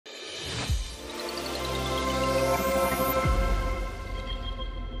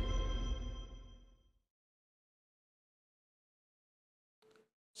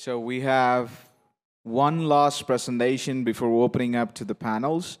So we have one last presentation before opening up to the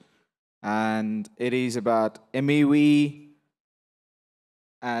panels, and it is about MEV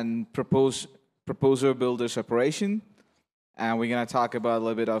and proposer builder separation. And we're going to talk about a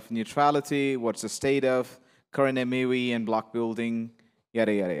little bit of neutrality, what's the state of current MEV and block building,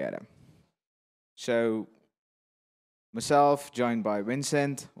 yada, yada, yada. So myself, joined by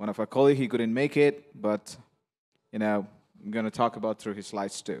Vincent, one of our colleagues, he couldn't make it, but, you know, I'm going to talk about through his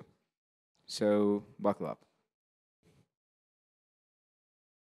slides too. So buckle up.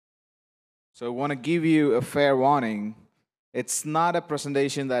 So I want to give you a fair warning. It's not a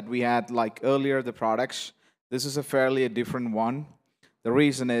presentation that we had like earlier, the products. This is a fairly different one. The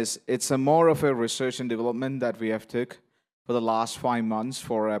reason is it's a more of a research and development that we have took for the last 5 months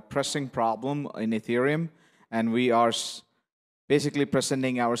for a pressing problem in Ethereum. And we are basically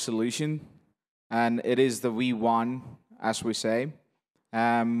presenting our solution. And it is the V1, as we say.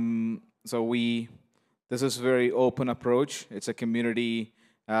 This is a very open approach. It's a community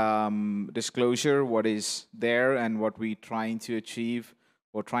disclosure, what is there and what we're trying to achieve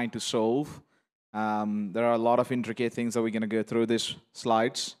or trying to solve. There are a lot of intricate things that we're going to go through these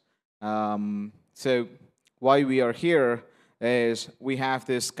slides. So why we are here is we have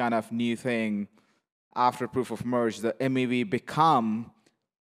this kind of new thing after proof of merge, the MEV become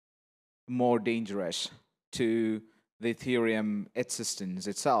more dangerous to the Ethereum existence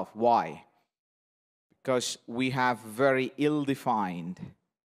itself. Why? Because we have very ill-defined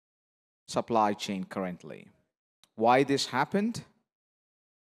supply chain currently. Why this happened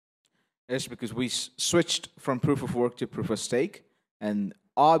is because we switched from proof of work to proof of stake, and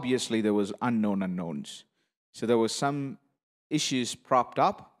obviously there was unknown unknowns. So there was some issues propped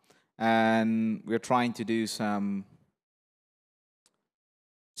up, and we're trying to do some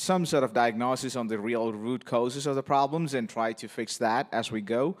sort of diagnosis on the real root causes of the problems and try to fix that as we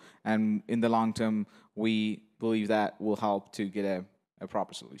go. And in the long term, we believe that will help to get a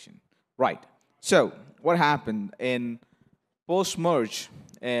proper solution. Right. So what happened in post-merge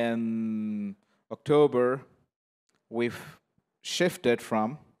in October, we've shifted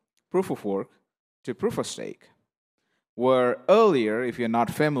from proof of work to proof of stake, where earlier, if you're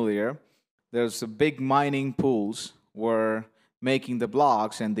not familiar, there's a big mining pools were making the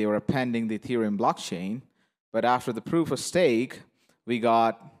blocks and they were appending the Ethereum blockchain. But after the proof of stake, we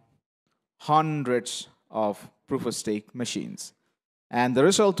got hundreds of proof of stake machines. And the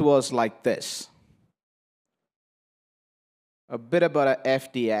result was like this. A bit about a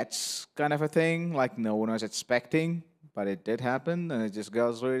FTX kind of a thing, like no one was expecting, but it did happen and it just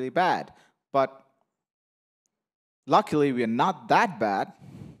goes really bad. But luckily, we are not that bad.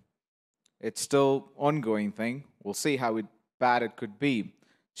 It's still ongoing thing. We'll see how bad it could be.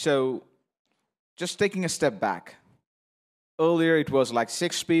 So just taking a step back. Earlier, it was like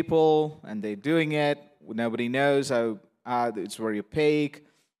 6 people, and they're doing it. Nobody knows how it's very opaque.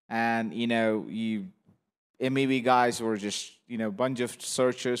 And, you know, MEV guys were just, you know, a bunch of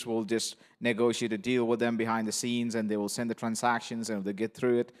searchers will just negotiate a deal with them behind the scenes, and they will send the transactions, and they get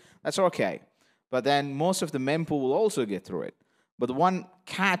through it. That's okay. But then most of the mempool will also get through it. But the one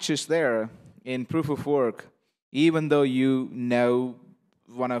catch is there in proof of work. Even though you know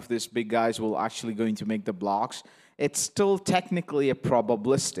one of these big guys will actually going to make the blocks, it's still technically a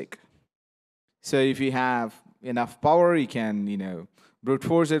probabilistic. So if you have enough power, you can, you know, brute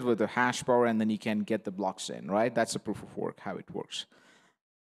force it with the hash power, and then you can get the blocks in, right? That's a proof of work, how it works.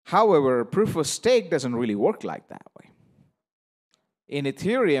 However, proof of stake doesn't really work like that way. In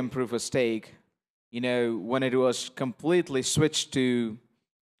Ethereum proof of stake, you know, when it was completely switched to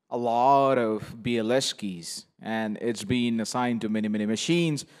a lot of BLS keys, and it's been assigned to many, many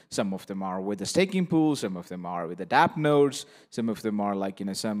machines. Some of them are with the staking pool, some of them are with the DApp nodes, some of them are like, you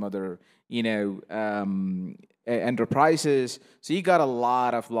know, some other, you know, enterprises. So you got a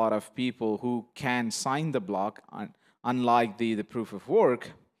lot of people who can sign the block, unlike the proof of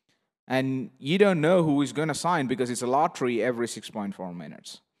work, and you don't know who is going to sign because it's a lottery every 6.4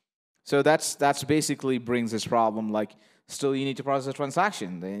 minutes. So that's basically brings this problem. Like, still you need to process a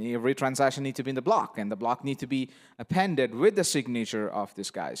transaction. Every transaction needs to be in the block, and the block needs to be appended with the signature of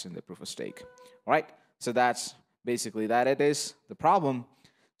this guys in the proof of stake. All right? So that's basically that it is the problem.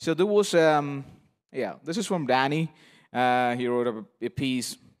 So there was, this is from Danny. He wrote a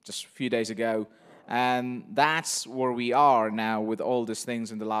piece just a few days ago, and that's where we are now with all these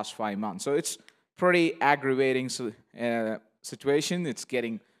things in the last 5 months. So it's pretty aggravating situation. It's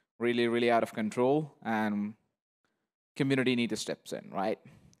getting really, really out of control, and community need to step in, right?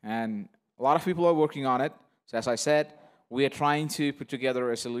 And a lot of people are working on it. So as I said, we are trying to put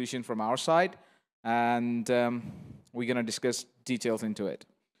together a solution from our side, and we're going to discuss details into it.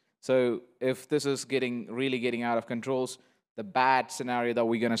 So if this is really getting out of controls, the bad scenario that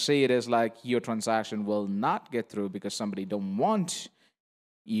we're going to see it is like your transaction will not get through because somebody don't want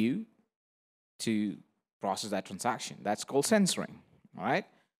you to process that transaction. That's called censoring, all right?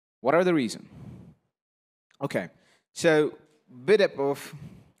 What are the reasons? Okay, so bit of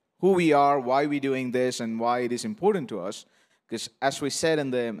who we are, why we're doing this, and why it is important to us. Because as we said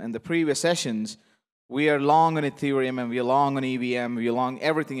in the previous sessions, we are long on Ethereum and we're long on EVM, we're long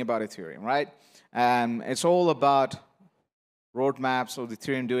everything about Ethereum, right? And it's all about roadmaps of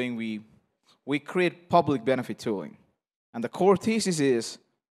Ethereum doing. We create public benefit tooling. And the core thesis is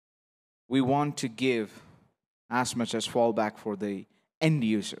we want to give as much as fallback for the end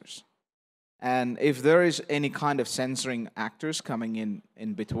users. And if there is any kind of censoring actors coming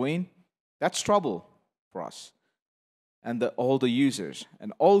in between, that's trouble for us and all the users.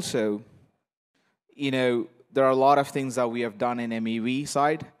 And also, there are a lot of things that we have done in MEV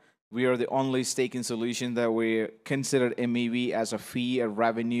side. We are the only staking solution that we considered MEV as a fee, a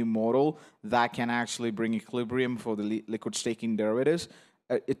revenue model that can actually bring equilibrium for the liquid staking derivatives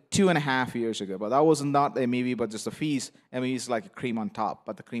 2.5 years ago. But that was not MEV, but just the fees. MEV is like a cream on top,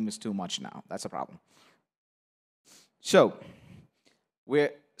 but the cream is too much now. That's a problem. So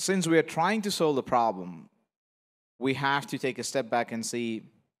since we're trying to solve the problem, we have to take a step back and see,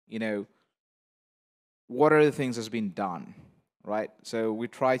 what are the things that's been done, right? So we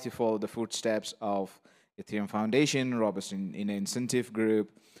try to follow the footsteps of Ethereum Foundation, Robust Incentive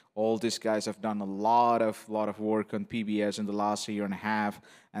Group. All these guys have done a lot of work on PBS in the last 1.5 years,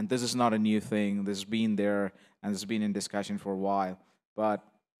 and this is not a new thing. This has been there, and it's been in discussion for a while. But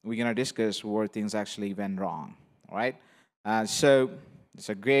we're gonna discuss where things actually went wrong, all right? So it's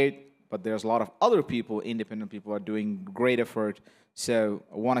a great, but there's a lot of other people, independent people, are doing great effort. So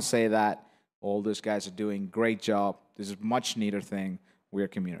I want to say that all those guys are doing great job. This is a much neater thing. We're a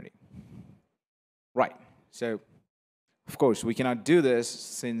community. Right. So, of course, we cannot do this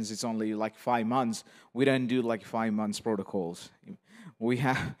since it's only like 5 months. We don't do like 5 months protocols. We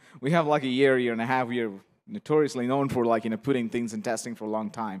have like a year and a half. We are notoriously known for putting things in testing for a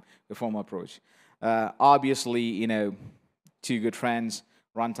long time, the formal approach. Obviously, two good friends,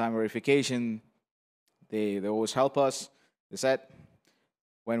 runtime verification, they always help us. They said,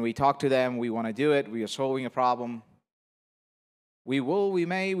 when we talk to them, we want to do it. We are solving a problem. We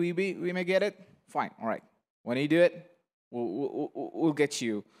may get it. Fine, all right. When you do it, we'll get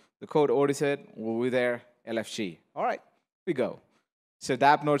you the code audited. We'll be there. LFG. All right, we go. So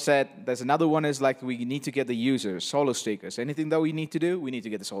Dapnode said, there's another one is we need to get the users, solo stakers. Anything that we need to do, we need to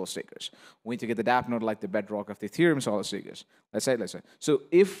get the solo stakers. We need to get the Dapnode like the bedrock of the Ethereum solo stakers. Let's say. So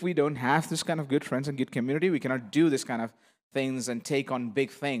if we don't have this kind of good friends and good community, we cannot do this kind of things and take on big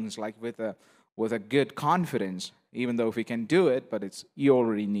things with a good confidence. Even though if we can do it, but you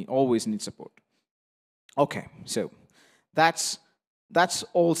always need support. Okay, so that's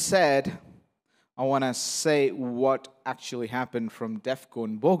all said. I want to say what actually happened from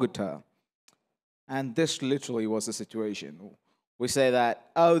DEFCON Bogota. And this literally was the situation. We say that,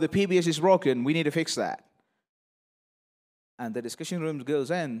 oh, the PBS is broken, we need to fix that. And the discussion room goes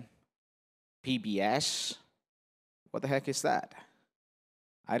in, PBS? What the heck is that?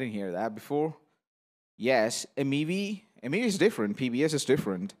 I didn't hear that before. Yes, MEV is different, PBS is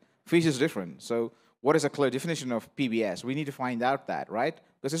different, fees is different. So what is a clear definition of PBS? We need to find out that, right?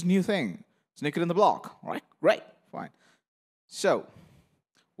 Because it's a new thing. It's naked in the block, right? Great, fine. So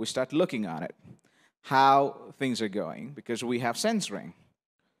we start looking at it, how things are going, because we have censoring.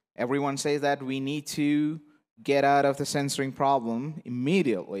 Everyone says that we need to get out of the censoring problem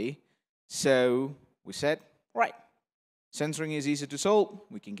immediately. So we said, right, censoring is easy to solve.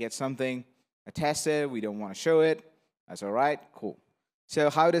 We can get something attested. We don't want to show it. That's all right, cool. So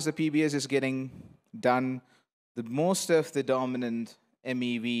how does the PBS is getting done? Most of the dominant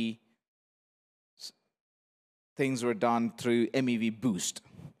MEV things were done through MEV boost,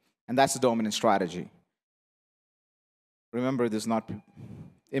 and that's the dominant strategy. Remember, there's not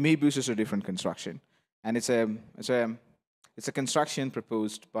MEV boosters are different construction, and it's a construction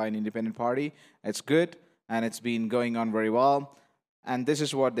proposed by an independent party. It's good, and it's been going on very well. And this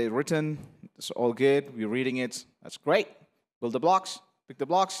is what they've written. It's all good. We're reading it. That's great. Build the blocks. Pick the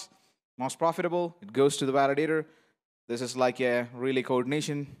blocks. Most profitable. It goes to the validator. This is like a relay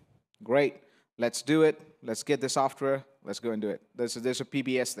coordination. Great. Let's do it. Let's get the software. Let's go and do it. There's a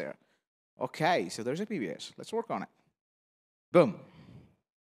PBS there. Okay, so there's a PBS. Let's work on it. Boom.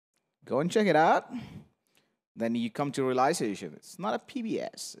 Go and check it out. Then you come to realization. It's not a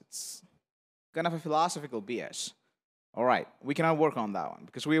PBS. It's kind of a philosophical BS. All right, we cannot work on that one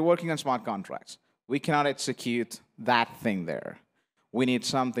because we are working on smart contracts. We cannot execute that thing there. We need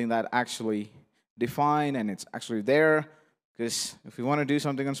something that actually defined and it's actually there, because if we want to do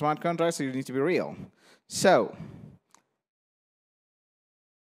something on smart contracts, you need to be real. So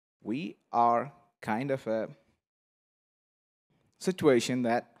we are kind of a situation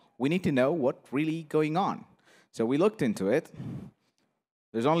that we need to know what really going on. So we looked into it.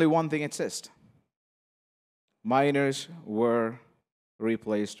 There's only one thing exists. Miners were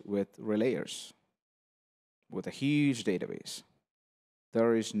replaced with relayers with a huge database.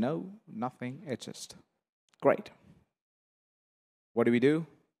 There is nothing exists. Great. What do?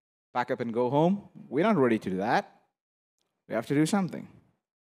 Pack up and go home? We're not ready to do that. We have to do something.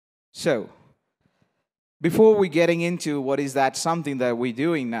 So, before we getting into what is that something that we're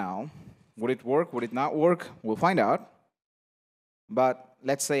doing now, would it work, would it not work? We'll find out. But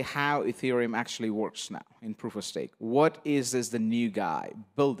let's say how Ethereum actually works now in proof of stake. What is this the new guy,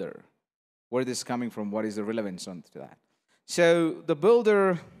 builder? Where is this coming from? What is the relevance on to that? So the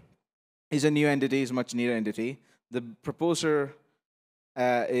builder is a new entity, is a much neater entity. The proposer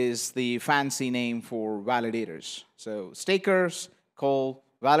is the fancy name for validators. So stakers, call,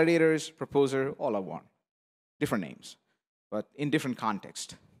 validators, proposer, all are one. Different names, but in different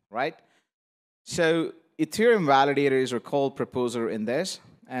context, right? So Ethereum validators are called proposer in this,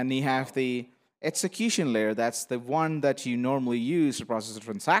 and you have the execution layer. That's the one that you normally use to process the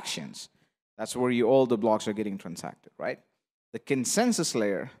transactions. That's where all the blocks are getting transacted, right? The consensus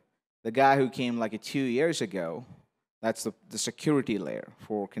layer, the guy who came like 2 years ago, that's the security layer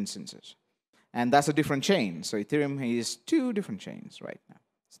for consensus. And that's a different chain. So Ethereum has 2 different chains right now.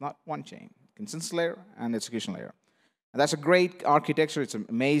 It's not one chain, consensus layer and execution layer. And that's a great architecture. It's an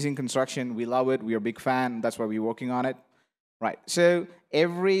amazing construction. We love it. We're a big fan. That's why we're working on it. Right. So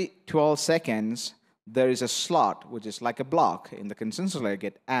every 12 seconds, there is a slot, which is like a block in the consensus layer,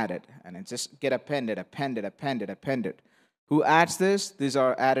 get added. And it just get appended. Who adds this? These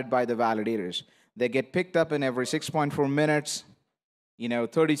are added by the validators. They get picked up in every 6.4 minutes.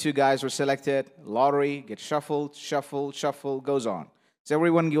 32 guys were selected. Lottery, get shuffled, goes on. So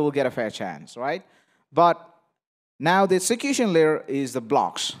everyone will get a fair chance, right? But now the execution layer is the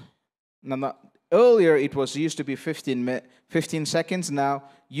blocks. Now, earlier it was used to be 15 seconds. Now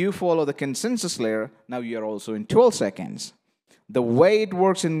you follow the consensus layer. Now you're also in 12 seconds. The way it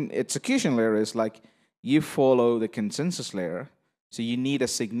works in execution layer is like you follow the consensus layer. So you need a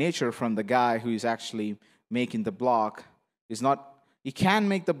signature from the guy who is actually making the block. He can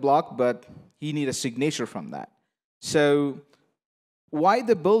make the block, but he needs a signature from that. So why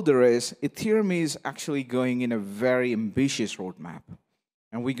the builder is, Ethereum is actually going in a very ambitious roadmap.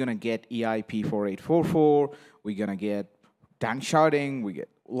 And we're going to get EIP 4844, we're going to get dank sharding, we get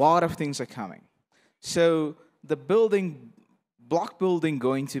a lot of things are coming. So the block building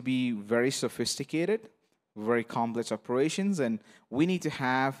going to be very sophisticated, very complex operations, and we need to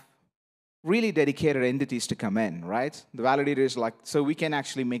have really dedicated entities to come in, right? The validators so we can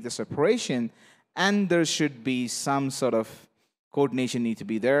actually make this operation, and there should be some sort of coordination need to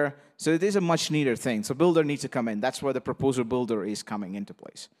be there. So it is a much neater thing. So builder needs to come in. That's where the proposer builder is coming into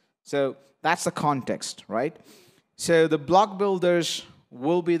place. So that's the context, right? So the block builders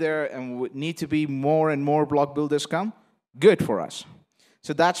will be there and need to be more and more block builders come. Good for us.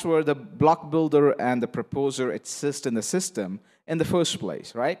 So that's where the block builder and the proposer exist in the system in the first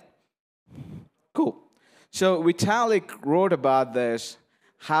place, right? Cool. So Vitalik wrote about this,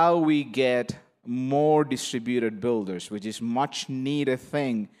 how we get more distributed builders, which is much needed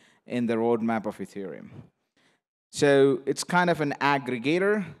thing in the roadmap of Ethereum. So it's kind of an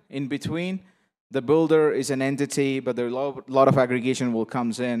aggregator in between. The builder is an entity, but there are a lot of aggregation will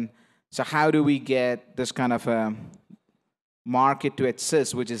comes in. So how do we get this kind of a market to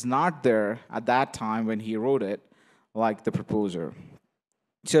exist, which is not there at that time when he wrote it, like the proposer?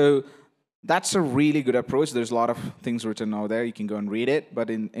 So that's a really good approach. There's a lot of things written out there. You can go and read it. But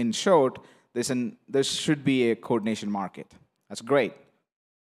in short, there should be a coordination market. That's great.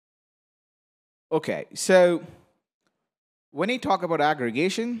 Okay, so when you talk about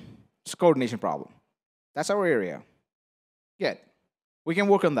aggregation, it's a coordination problem. That's our area. Good. We can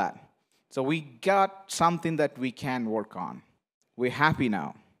work on that. So we got something that we can work on. We're happy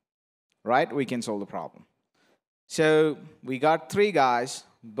now, right? We can solve the problem. So we got 3 guys,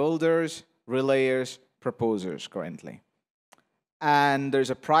 builders, relayers, proposers currently. And there's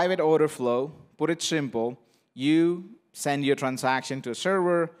a private order flow. Put it simple, you send your transaction to a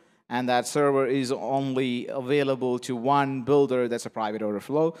server, and that server is only available to one builder. That's a private order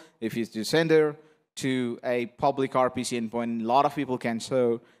flow. If you send it to a public RPC endpoint, a lot of people can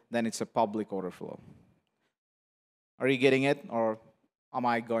serve, then it's a public order flow. Are you getting it, or am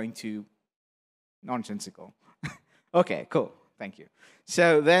I going to nonsensical? Okay, cool. Thank you.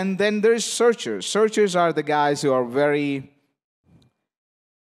 So then there's searchers. Searchers are the guys who are very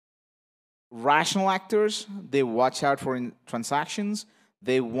rational actors. They watch out for transactions.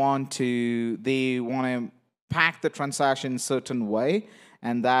 They want to pack the transaction a certain way,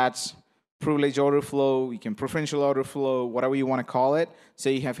 and that's privileged order flow. You can preferential order flow, whatever you want to call it. So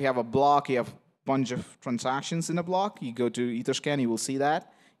you have a block. You have a bunch of transactions in a block. You go to Etherscan, you will see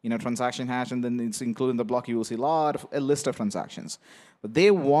that. Transaction hash, and then it's included in the block. You will see a list of transactions. But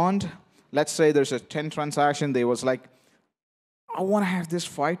they want, let's say there's a 10 transaction. They was like, I want to have this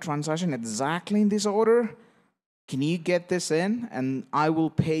 5 transaction exactly in this order. Can you get this in? And I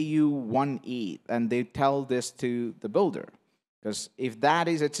will pay you 1 ETH. And they tell this to the builder. Because if that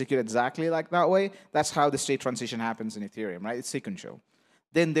is executed exactly like that way, that's how the state transition happens in Ethereum, right? It's sequential.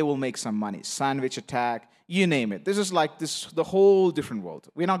 Then they will make some money. Sandwich attack, you name it. This is like the whole different world.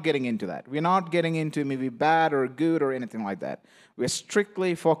 We're not getting into that. We're not getting into maybe bad or good or anything like that. We're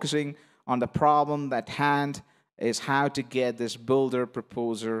strictly focusing on the problem at hand, is how to get this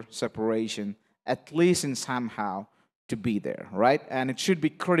builder-proposer separation, at least in somehow, to be there, right? And it should be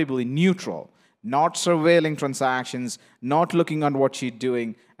credibly neutral, not surveilling transactions, not looking at what you're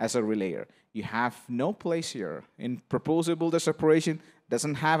doing as a relayer. You have no place here. In proposer-builder separation,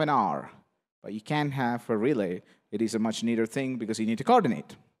 doesn't have an R, but you can have a relay. It is a much neater thing because you need to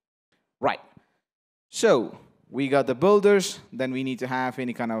coordinate. Right. So we got the builders, then we need to have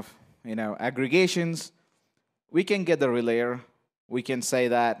any kind of aggregations. We can get the relayer. We can say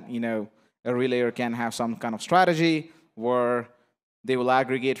that a relayer can have some kind of strategy where they will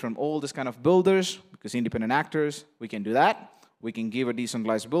aggregate from all this kind of builders because independent actors. We can do that. We can give a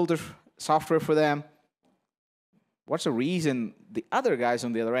decentralized builder software for them. What's the reason the other guys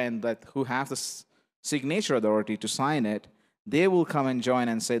on the other end who have the signature authority to sign it, they will come and join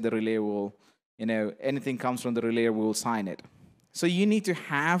and say the relay will, anything comes from the relay, we will sign it. So you need to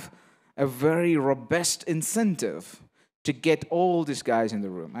have a very robust incentive to get all these guys in the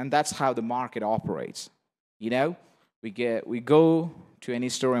room. And that's how the market operates. We go to any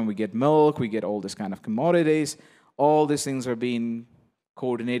store and we get milk, we get all this kind of commodities. All these things are being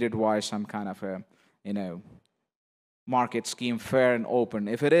coordinated via some kind of a, market scheme, fair and open.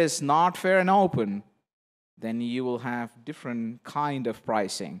 If it is not fair and open, then you will have different kind of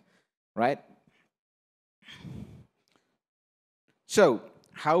pricing, right? So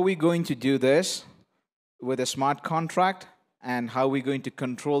how are we going to do this with a smart contract, and how are we going to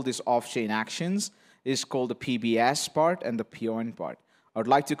control these off-chain actions is called the PBS part and the PoN part. I would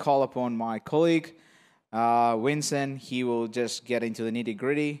like to call upon my colleague, Vincent. He will just get into the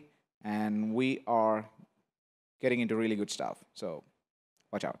nitty-gritty, and we are getting into really good stuff. So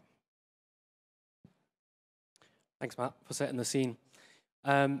watch out. Thanks, Matt, for setting the scene.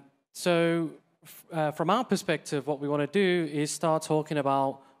 From our perspective, what we want to do is start talking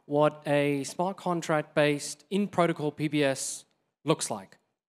about what a smart contract-based in-protocol PBS looks like.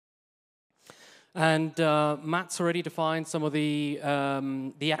 And Matt's already defined some of the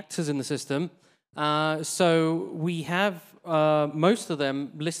actors in the system. So we have most of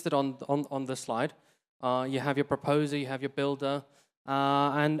them listed on this slide. You have your proposer, you have your builder,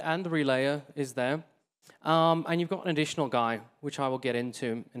 and the relayer is there. And you've got an additional guy, which I will get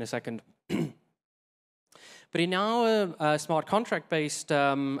into in a second. But in our smart contract-based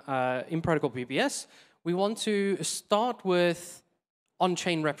in-protocol PBS, we want to start with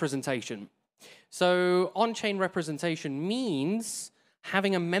on-chain representation. So on-chain representation means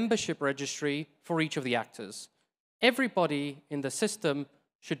having a membership registry for each of the actors. Everybody in the system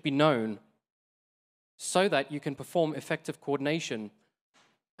should be known so that you can perform effective coordination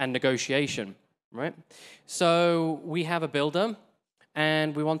and negotiation, right? So we have a builder,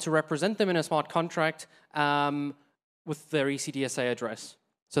 and we want to represent them in a smart contract with their ECDSA address.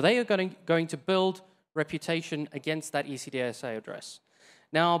 So they are going to build reputation against that ECDSA address.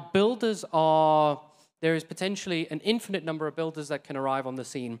 Now, builders there is potentially an infinite number of builders that can arrive on the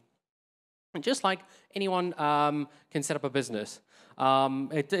scene. And just like anyone can set up a business.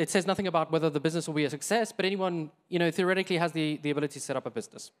 It says nothing about whether the business will be a success, but anyone, theoretically has the ability to set up a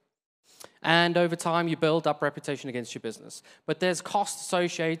business. And over time, you build up reputation against your business. But there's costs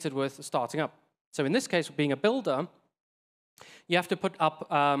associated with starting up. So in this case, being a builder, you have to put up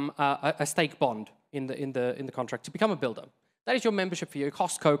a stake bond in the contract to become a builder. That is your membership fee, your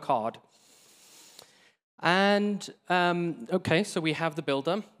Costco card. And OK, so we have the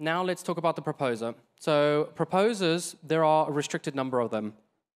builder. Now let's talk about the proposer. So proposers, there are a restricted number of them.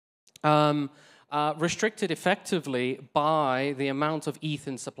 restricted effectively by the amount of ETH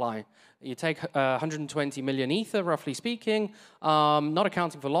in supply. You take 120 million Ether, roughly speaking, not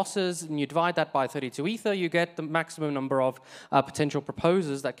accounting for losses, and you divide that by 32 Ether, you get the maximum number of potential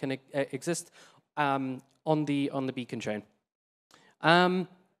proposers that can exist on the beacon chain.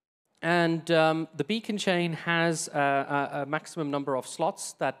 The beacon chain has a maximum number of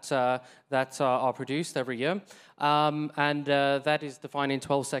slots that are produced every year, that is defined in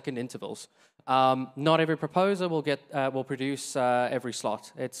 12-second intervals. Not every proposer will produce every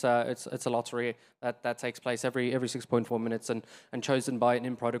slot. It's a lottery that takes place every 6.4 minutes and chosen by an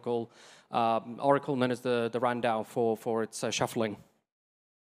in-protocol oracle known as the Randau for its shuffling.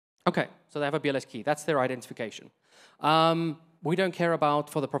 Okay, so they have a BLS key. That's their identification. We don't care about,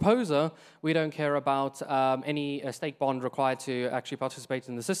 for the proposer, we don't care about any stake bond required to actually participate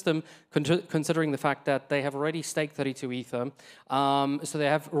in the system, considering the fact that they have already staked 32 Ether, so they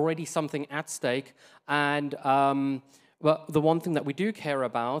have already something at stake, and well, the one thing that we do care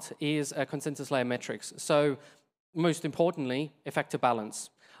about is consensus layer metrics. So, most importantly, effective balance.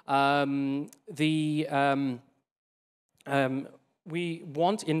 We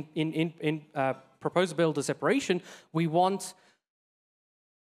want, in proposer builder separation, we want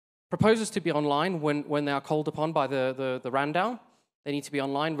proposers to be online when they are called upon by the Randau. They need to be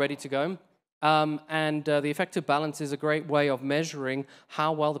online, ready to go. The effective balance is a great way of measuring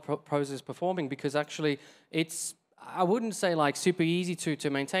how well the proposer is performing, because actually it's, I wouldn't say like super easy to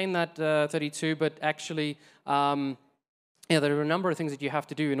maintain that 32, but actually yeah, there are a number of things that you have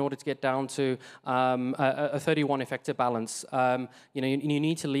to do in order to get down to a 31 effective balance. You know, you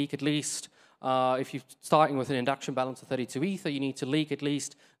need to leak at least, if you're starting with an induction balance of 32 Ether, you need to leak at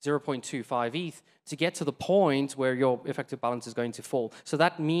least 0.25 ETH to get to the point where your effective balance is going to fall. So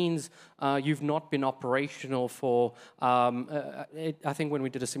that means you've not been operational for, I think when we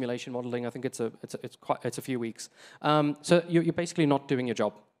did a simulation modeling, I think it's a few weeks. So you're basically not doing your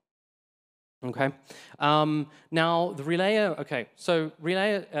job. Okay. Now the relayer. Okay. So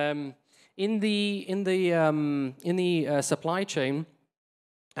relayer in the supply chain,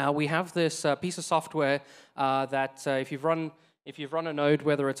 we have this piece of software that if you've run a node,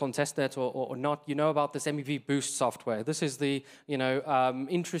 whether it's on testnet or not, you know about this MEV boost software. This is the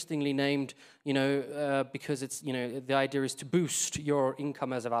interestingly named because it's the idea is to boost your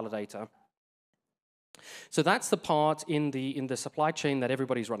income as a validator. So that's the part in the supply chain that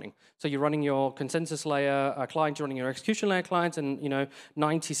everybody's running. So you're running your consensus layer client, you're running your execution layer client, and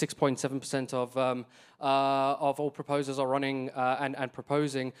 96.7% of all proposers are running and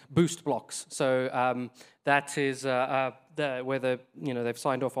proposing boost blocks. So that is where they've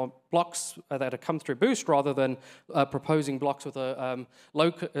signed off on blocks that have come through boost rather than proposing blocks with a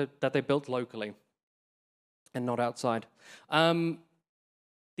that they built locally and not outside.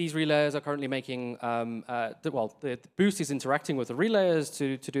 These relayers are currently making, the boost is interacting with the relayers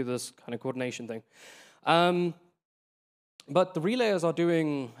to do this kind of coordination thing. But the relayers are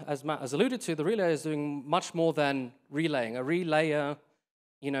doing, as Matt has alluded to, the relayer is doing much more than relaying. A relayer,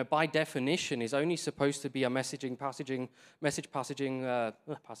 by definition, is only supposed to be a message passing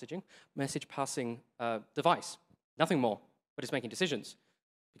device. Nothing more, but it's making decisions.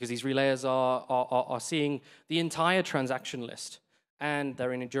 Because these relayers are seeing the entire transaction list. And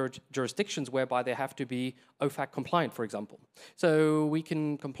they're in jurisdictions whereby they have to be OFAC compliant, for example. So we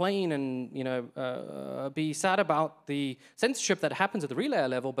can complain and be sad about the censorship that happens at the relayer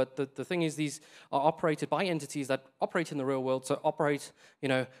level, but the thing is these are operated by entities that operate in the real world, so operate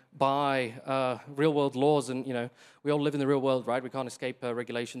by real world laws, and we all live in the real world, right? We can't escape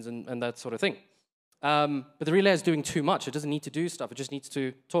regulations and that sort of thing. But the relay is doing too much. It doesn't need to do stuff. It just needs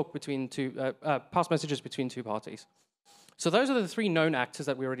to talk between pass messages between two parties. So those are the three known actors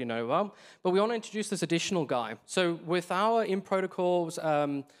that we already know about, but we want to introduce this additional guy. So with our in-protocols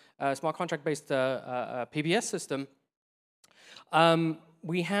smart contract-based PBS system,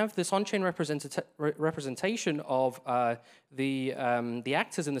 we have this on-chain representation of the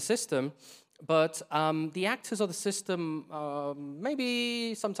actors in the system, but the actors of the system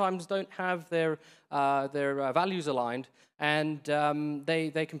maybe sometimes don't have their values aligned, and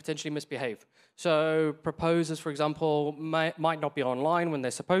they can potentially misbehave. So proposers, for example, might not be online when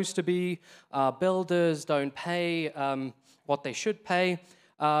they're supposed to be. Builders don't pay what they should pay.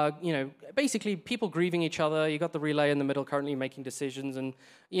 Basically people grieving each other. You got the relay in the middle currently making decisions, and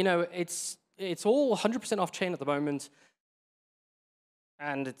it's all 100% off chain at the moment,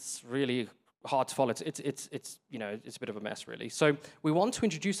 and it's really hard to follow. It's a bit of a mess, really. So we want to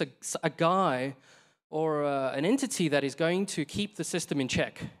introduce a guy or an entity that is going to keep the system in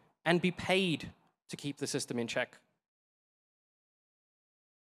check and be paid to keep the system in check.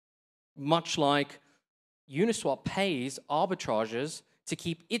 much like Uniswap pays arbitrages to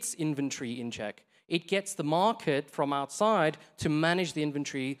keep its inventory in check. It gets the market from outside to manage the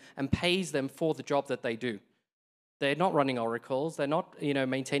inventory and pays them for the job that they do. They're not running oracles. They're not,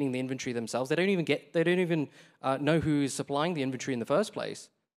 maintaining the inventory themselves. They don't even know who is supplying the inventory in the first place.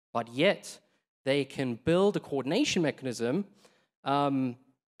 But yet, they can build a coordination mechanism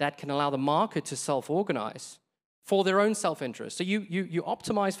that can allow the market to self-organize for their own self-interest. So you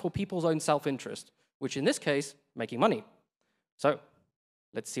optimize for people's own self-interest, which in this case, making money. So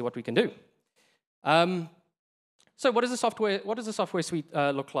let's see what we can do. So what does the software suite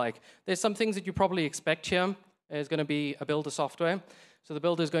look like? There's some things that you probably expect here. There's going to be a builder software. So the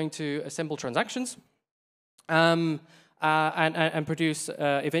builder is going to assemble transactions and produce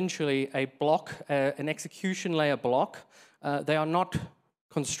eventually a block, an execution layer block. They are not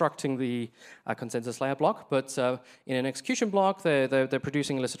constructing the consensus layer block, but in an execution block, they're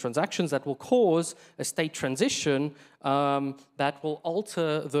producing a list of transactions that will cause a state transition that will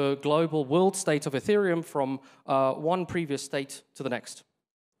alter the global world state of Ethereum from one previous state to the next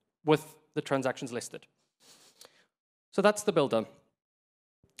with the transactions listed. So that's the builder.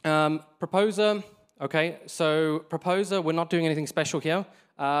 Proposer, okay, so Proposer, we're not doing anything special here.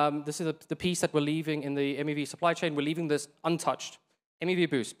 This is the piece that we're leaving in the MEV supply chain. We're leaving this untouched.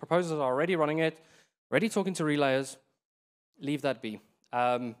 MEV Boost, proposers are already running it, already talking to relayers. Leave that be.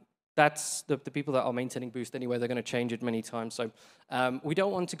 That's the people that are maintaining Boost anyway. They're going to change it many times. So we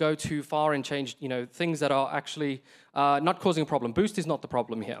don't want to go too far and change things that are actually not causing a problem. Boost is not the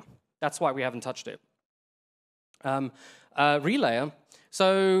problem here. That's why we haven't touched it. Relayer.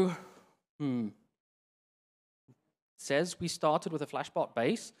 So says we started with a Flashbot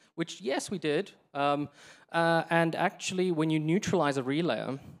base, which yes, we did. And actually, when you neutralize a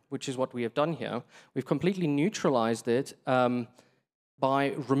relayer, which is what we have done here, we've completely neutralized it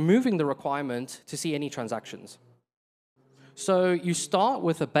by removing the requirement to see any transactions. So you start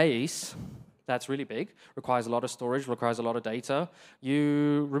with a base that's really big, requires a lot of storage, requires a lot of data.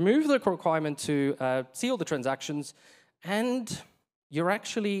 You remove the requirement to see all the transactions, and you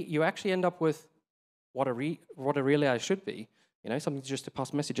actually end up with what a relay should be, something just to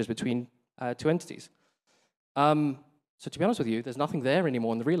pass messages between two entities. So to be honest with you, there's nothing there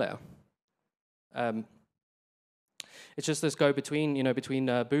anymore in the relayer. It's just this go between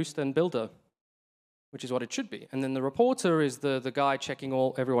Boost and Builder, which is what it should be. And then the reporter is the guy checking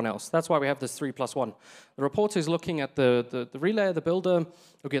everyone else. That's why we have this 3+1. The reporter is looking at the relayer, the builder,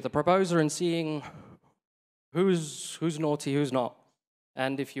 looking at the proposer and seeing who's naughty, who's not.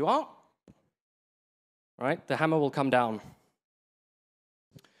 And if you are, right, the hammer will come down.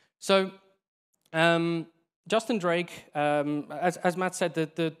 So Justin Drake, as Matt said,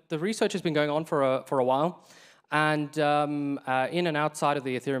 the research has been going on for a while, and in and outside of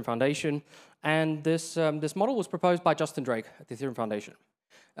the Ethereum Foundation. And this model was proposed by Justin Drake at the Ethereum Foundation.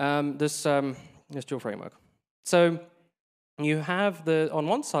 This dual framework. So you have on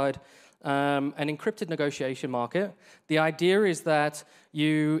one side an encrypted negotiation market. The idea is that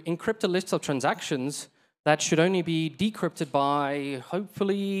you encrypt a list of transactions that should only be decrypted by,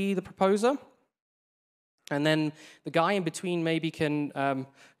 hopefully, the proposer. And then the guy in between maybe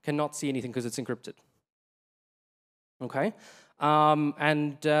cannot see anything because it's encrypted. Okay?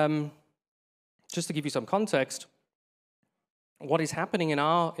 Just to give you some context, what is happening in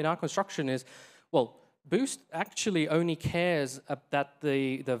our construction is, well, Boost actually only cares that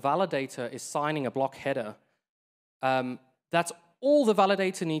the validator is signing a block header. That's all the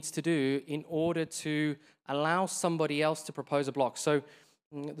validator needs to do in order to allow somebody else to propose a block. So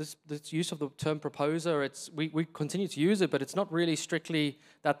this use of the term proposer, we continue to use it, but it's not really strictly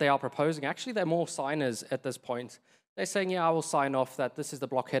that they are proposing. Actually, they're more signers at this point. They're saying, yeah, I will sign off that this is the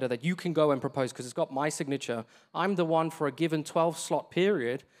block header that you can go and propose because it's got my signature. I'm the one for a given 12-slot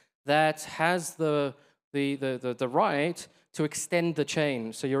period that has the right to extend the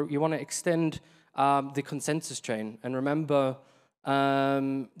chain. So you want to extend the consensus chain. And remember,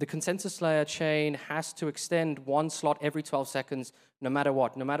 the consensus layer chain has to extend one slot every 12 seconds, no matter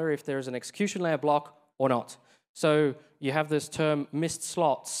what, no matter if there's an execution layer block or not. So you have this term missed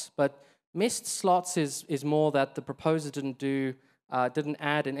slots, but missed slots is more that the proposer didn't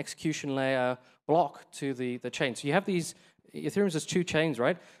add an execution layer block to the chain. So you have these, Ethereum's just two chains,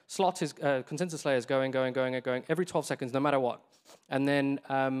 right? Slot is, consensus layer is going every 12 seconds, no matter what. And then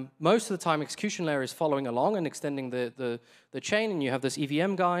most of the time, execution layer is following along and extending the chain, and you have this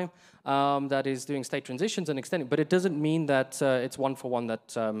EVM guy that is doing state transitions and extending. But it doesn't mean that it's one-for-one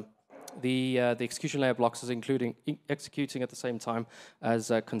that the execution layer blocks is executing at the same time as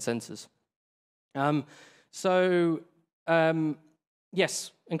consensus.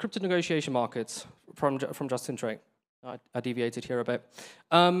 Yes, encrypted negotiation markets from Justin Drake. I deviated here a bit.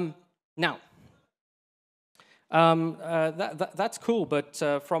 Now, that's cool, but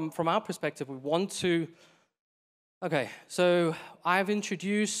from our perspective, we want to. Okay, so I've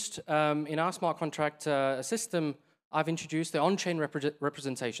introduced in our smart contract system. I've introduced the on-chain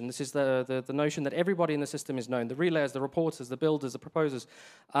representation. This is the notion that everybody in the system is known. The relayers, the reporters, the builders, the proposers,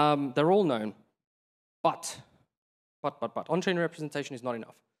 they're all known. But on-chain representation is not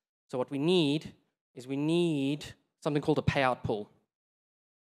enough. So what we need is something called a payout pool.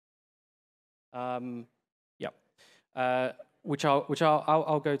 Which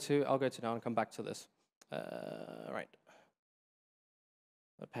I'll go to now and come back to this. Right.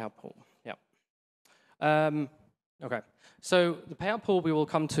 The payout pool. Yeah. Okay. So the payout pool we will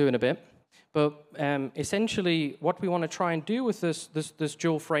come to in a bit, but essentially what we want to try and do with this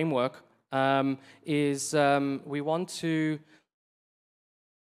dual framework is we want to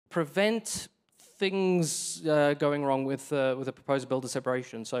prevent things going wrong with the proposer-builder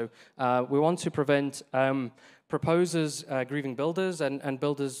separation. So we want to prevent proposers grieving builders and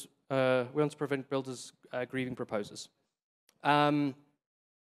builders. We want to prevent builders grieving proposers. And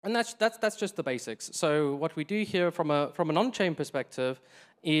that's just the basics. So what we do here from an on-chain perspective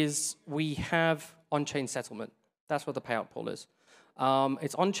is we have on-chain settlement. That's what the payout pool is.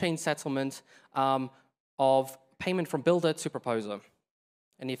 It's on-chain settlement of payment from builder to proposer.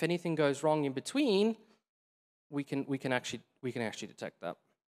 And if anything goes wrong in between, we can actually detect that.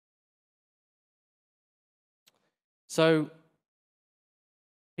 So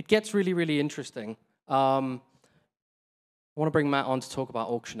it gets really, really interesting. I want to bring Matt on to talk about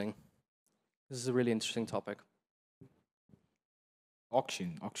auctioning. This is a really interesting topic.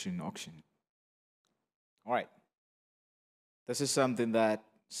 Auction. All right. This is something that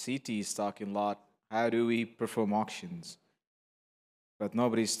CT is talking a lot. How do we perform auctions? But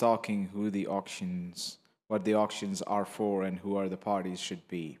nobody's talking what the auctions are for, and who are the parties should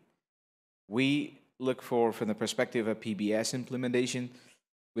be. We look for, from the perspective of PBS implementation,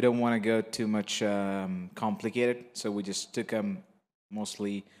 we don't want to go too much complicated, so we just took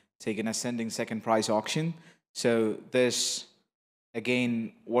mostly take an ascending second price auction. So this,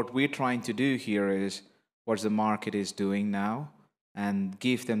 again, what we're trying to do here is what the market is doing now, and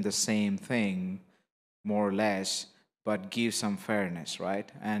give them the same thing, more or less, but give some fairness,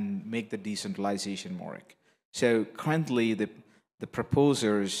 right? And make the decentralization more. So currently, the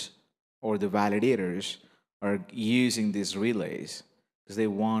proposers or the validators are using these relays because they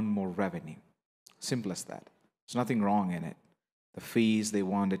want more revenue. Simple as that. There's nothing wrong in it. The fees, they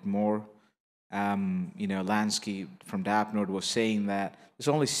want it more. Lansky from Dapnode was saying that there's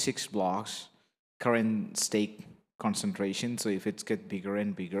only 6 blocks current stake concentration. So if it gets bigger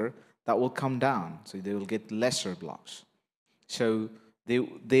and bigger, that will come down. So they will get lesser blocks. So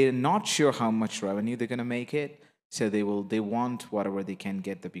they're not sure how much revenue they're going to make it. So they want whatever they can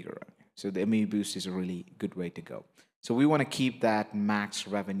get the bigger revenue. So the MEV boost is a really good way to go. So we want to keep that max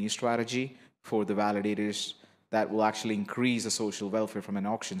revenue strategy for the validators that will actually increase the social welfare from an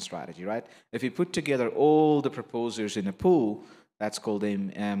auction strategy, right? If you put together all the proposers in a pool, that's called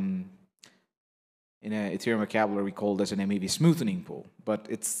in Ethereum vocabulary, we call this an MEV smoothening pool. But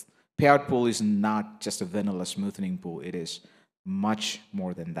payout pool is not just a vanilla smoothening pool. It is much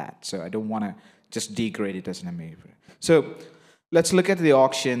more than that. So I don't want to just degrade it as an MEV. So let's look at the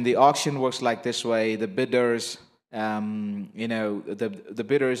auction. The auction works like this way. The bidders, the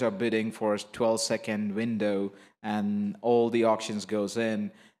bidders are bidding for a 12-second window, and all the auctions goes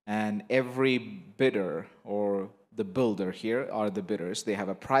in, and every bidder, or the builder here are the bidders, they have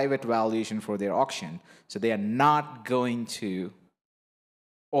a private valuation for their auction, so they are not going to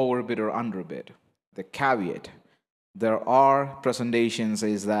overbid or underbid. The caveat, there are presentations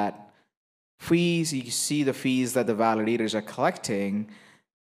is that fees, you see the fees that the validators are collecting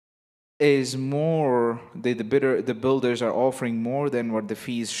is more, the builders are offering more than what the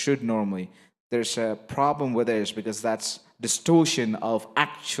fees should normally. There's a problem with this because that's distortion of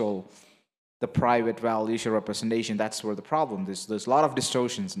the private valuation representation. That's where the problem is. There's a lot of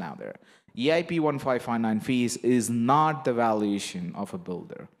distortions now there. EIP 1559 fees is not the valuation of a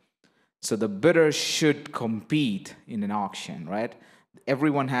builder. So the bidder should compete in an auction, right?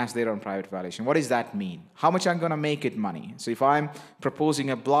 Everyone has their own private valuation. What does that mean? How much I'm going to make it money? So if I'm proposing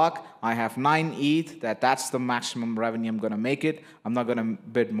a block, I have 9 ETH, that's the maximum revenue I'm going to make it. I'm not going to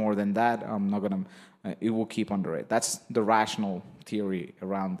bid more than that. It will keep under it. That's the rational theory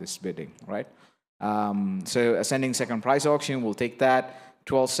around this bidding, right? So ascending second price auction, we'll take that,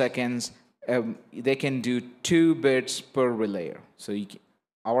 12 seconds. They can do 2 bids per relayer. So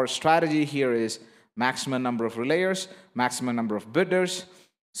our strategy here is maximum number of relayers, maximum number of bidders.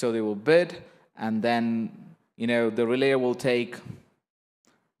 So they will bid, and then the relayer will take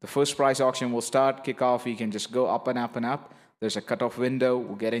the first price auction will start, kick off. You can just go up and up and up. There's a cutoff window.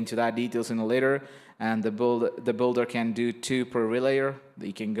 We'll get into that details in a later. And the builder can do 2 per relayer.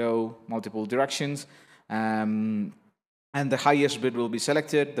 They can go multiple directions. And the highest bid will be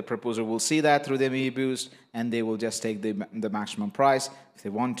selected. The proposer will see that through the MEV boost, and they will just take the maximum price if they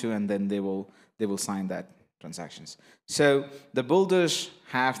want to, and then they will sign that transactions. So the builders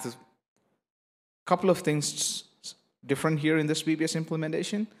have a couple of things different here in this PBS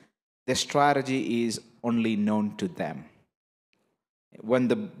implementation. Their strategy is only known to them. When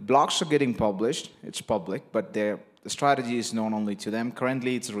the blocks are getting published, it's public, but the strategy is known only to them.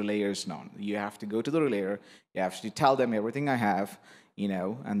 Currently, it's relayers known. You have to go to the relayer. You have to tell them everything I have,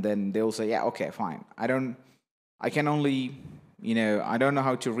 and then they'll say, yeah, okay, fine. I don't know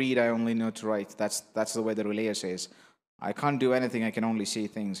how to read. I only know to write. That's the way the relayer says. I can't do anything. I can only see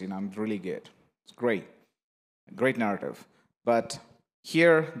things. I'm really good. It's great. Great narrative. But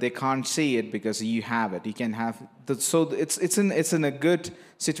here they can't see it because you have it. You can have so it's in a good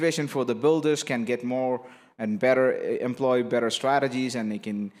situation for the builders, can get more and better, employ better strategies, and they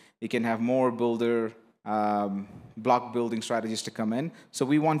can have more builder block building strategies to come in. So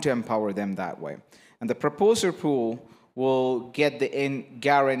we want to empower them that way. And the proposer pool will get the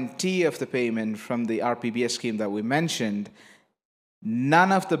guarantee of the payment from the RPBS scheme that we mentioned.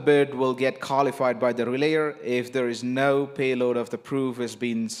 None of the bid will get qualified by the relayer if there is no payload of the proof has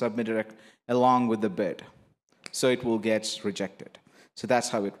been submitted along with the bid. So it will get rejected. So that's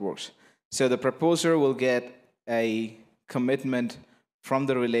how it works. So the proposer will get a commitment from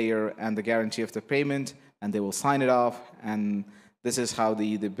the relayer and the guarantee of the payment, and they will sign it off. And this is how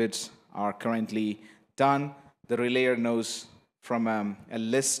the bids are currently done. The relayer knows from a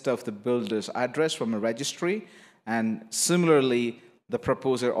list of the builder's address from a registry, and similarly, the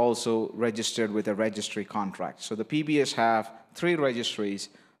proposer also registered with a registry contract. So the PBS have 3 registries: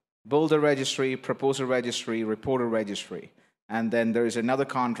 builder registry, proposer registry, reporter registry. And then there is another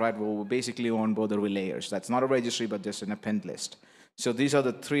contract where we basically own both the relayers. That's not a registry, but just an append list. So these are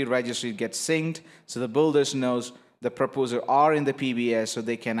the 3 registries get synced. So the builders knows the proposer are in the PBS, so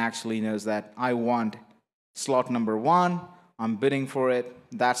they can actually knows that I want slot number 1, I'm bidding for it.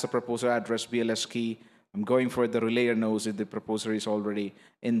 That's the proposer address, BLS key. I'm going for it. The relayer knows that the proposer is already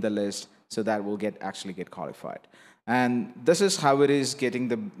in the list, so that will actually get qualified. And this is how it is getting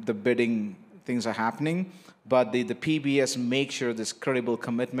the bidding things are happening. But the PBS make sure this credible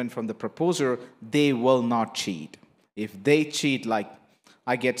commitment from the proposer, they will not cheat. If they cheat, like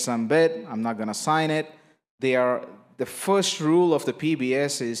I get some bid, I'm not going to sign it. The first rule of the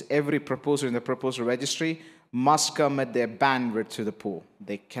PBS is every proposer in the proposer registry must commit their bandwidth to the pool.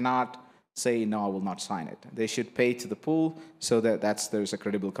 They cannot say, no, I will not sign it. They should pay to the pool so that there's a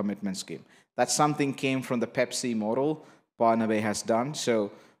credible commitment scheme. That's something came from the Pepsi model PoN has done.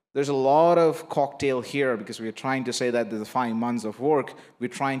 So there's a lot of cocktail here because we're trying to say that there's 5 months of work.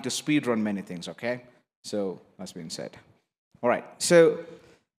 We're trying to speed run many things, okay? So that's being said. All right, so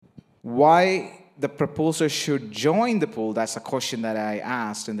why the proposer should join the pool, that's a question that I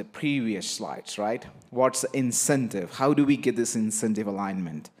asked in the previous slides, right? What's the incentive? How do we get this incentive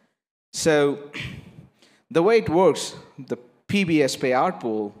alignment? So the way it works, the PBS payout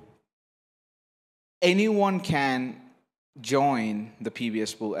pool, anyone can join the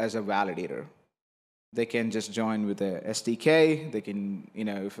PBS pool as a validator. They can just join with the SDK. They can,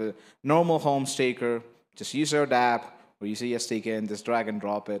 if a normal home staker, just use our dApp or use the SDK and just drag and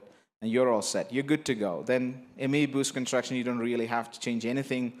drop it, and you're all set. You're good to go. Then MEV boost construction, you don't really have to change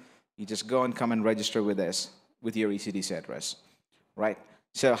anything. You just go and come and register with us with your ECDC address, right?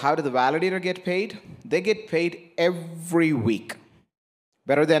 So how do the validator get paid? They get paid every week,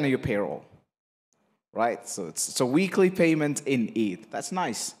 better than your payroll, right? So it's a weekly payment in ETH. That's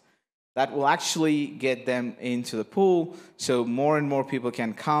nice. That will actually get them into the pool, so more and more people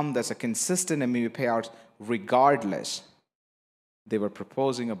can come. That's a consistent MEV payout regardless they were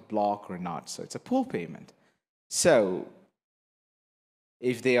proposing a block or not. So it's a pool payment. So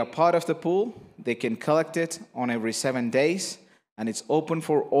if they are part of the pool, they can collect it on every 7 days, and it's open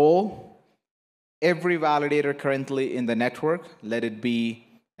for all. Every validator currently in the network, let it be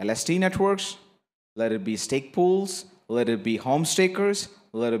LST networks, let it be stake pools, let it be home stakers,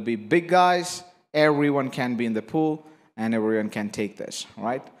 let it be big guys, everyone can be in the pool and everyone can take this,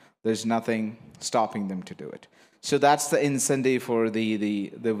 right? There's nothing stopping them to do it. So that's the incentive for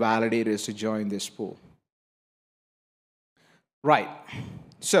the validators to join this pool. Right,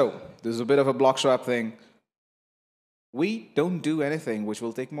 so there's a bit of a Blockswap thing. We don't do anything which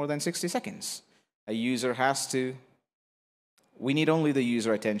will take more than 60 seconds. a user has to, we need only the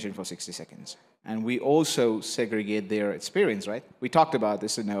user attention for 60 seconds. And we also segregate their experience, right? We talked about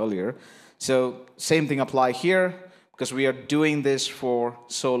this earlier. So same thing apply here, because we are doing this for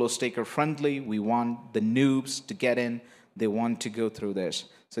solo staker friendly. We want the noobs to get in. They want to go through this.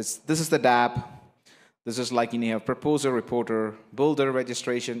 So this is the dApp. This is like, you have proposer, reporter, builder,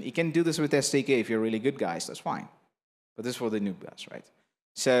 registration. You can do this with SDK if you're really good guys, that's fine. But this is for the noob guys, right?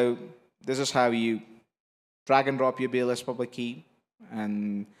 So this is how you drag and drop your BLS public key,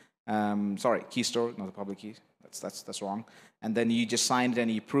 and sorry, key store, not the public key. That's wrong. And then you just sign it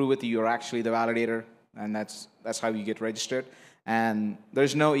and you prove it that you're actually the validator, and that's how you get registered. And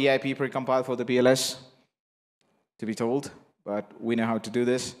there's no EIP precompiled for the BLS, to be told, but we know how to do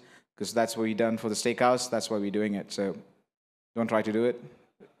this because that's what we've done for the Stakehouse. That's why we're doing it. So don't try to do it.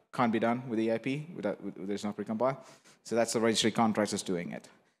 Can't be done with EIP. There's no precompile. So that's the registry contracts is doing it.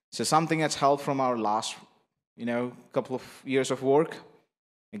 So something that's helped from our last, couple of years of work.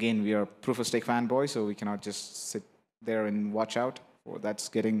 Again, we are proof of stake fanboy, so we cannot just sit there and watch out, or that's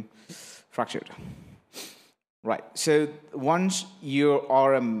getting fractured. Right, so once you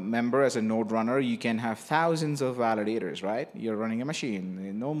are a member as a node runner, you can have thousands of validators, right? You're running a machine.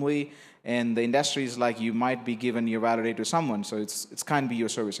 And normally, in the industry, is like you might be given your validator to someone, so it's kind of be your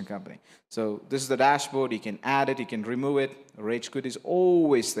servicing company. So this is the dashboard. You can add it, you can remove it. Rage quit is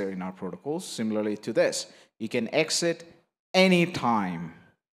always there in our protocols, similarly to this. You can exit anytime,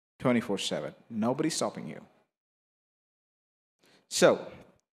 24/7. Nobody's stopping you. So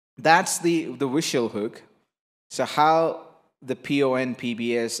that's the visual hook. So how the PoN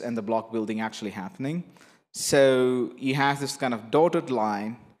PBS and the block building actually happening. So you have this kind of dotted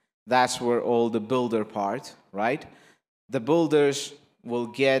line. That's where all the builder part, right? The builders will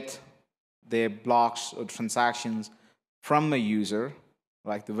get their blocks or transactions from a user,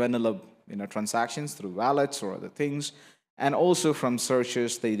 like the vanilla transactions through wallets or other things, and also from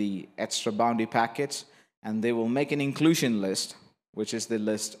searchers, the extra boundary packets, and they will make an inclusion list, which is the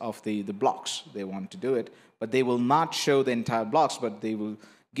list of the blocks they want to do it. But they will not show the entire blocks, but they will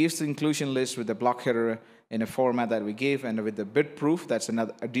give the inclusion list with the block header in a format that we give, and with the bit proof, that's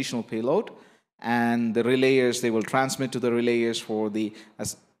another additional payload. And the relayers, they will transmit to the relayers for the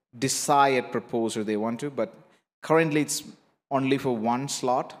desired proposer they want to, but currently it's only for one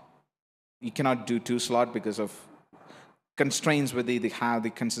slot. You cannot do 2 slots because of constraints with how the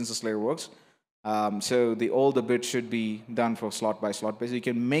consensus layer works. So all the bits should be done for slot by slot basis. You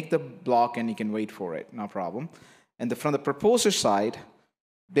can make the block and you can wait for it, no problem. And from the proposer side,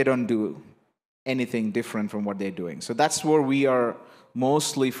 they don't do anything different from what they're doing. So that's where we are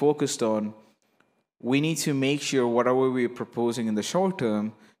mostly focused on. We need to make sure whatever we're proposing in the short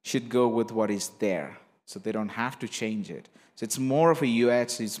term should go with what is there. So they don't have to change it. So it's more of a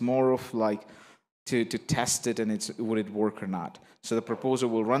UX, it's more of like to test it and would it work or not. So the proposer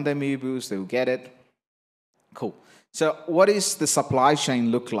will run their MEV boost, they will get it. Cool. So what is the supply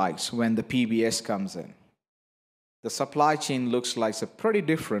chain look like when the PBS comes in? The supply chain looks like pretty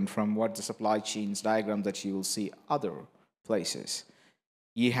different from what the supply chains diagram that you will see other places.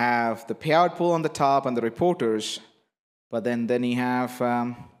 You have the payout pool on the top and the reporters, but then you have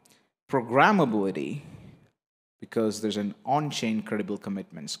programmability, because there's an on-chain credible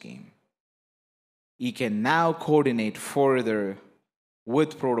commitment scheme. You can now coordinate further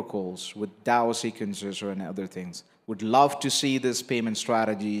with protocols, with DAO sequencers and other things. Would love to see these payment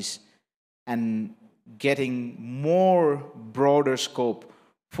strategies and getting more broader scope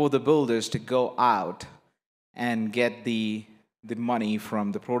for the builders to go out and get the money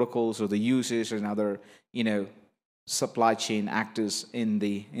from the protocols or the users and other supply chain actors in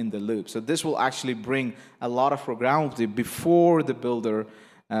the loop. So this will actually bring a lot of programmability before the builder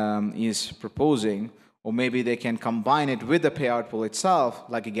is proposing, or maybe they can combine it with the payout pool itself,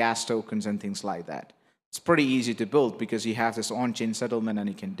 like a gas tokens and things like that. It's pretty easy to build because you have this on-chain settlement and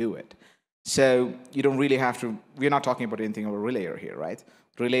you can do it. So you don't really have to, we're not talking about anything of a relayer here, right?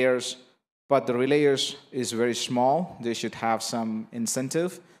 Relayers, but the relayers is very small. They should have some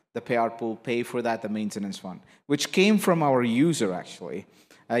incentive. The payout pool pay for that, the maintenance fund, which came from our user actually.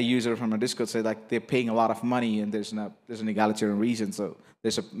 A user from a Discord said like they're paying a lot of money and there's an egalitarian reason, so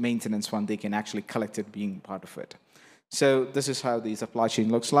there's a maintenance fund they can actually collect it being part of it. So this is how the supply chain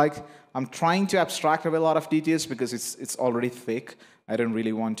looks like. I'm trying to abstract away a lot of details because it's already thick. I don't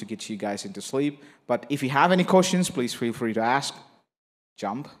really want to get you guys into sleep. But if you have any questions, please feel free to ask.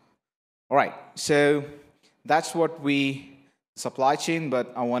 Jump. All right, so that's what supply chain,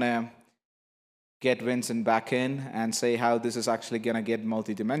 but I want to get Vincent back in and say how this is actually going to get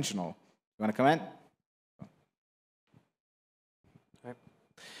multidimensional. You want to comment?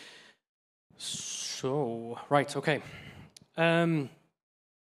 So, right, okay. The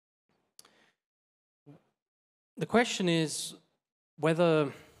question is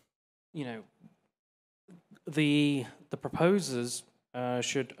whether, you know, the proposers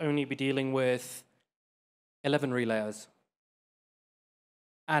should only be dealing with 11 relayers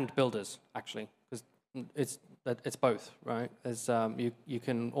and builders, actually, because it's both, right? There's, you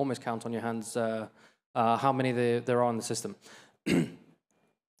can almost count on your hands how many there are in the system.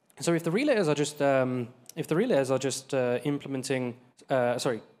 So if the relayers are just implementing,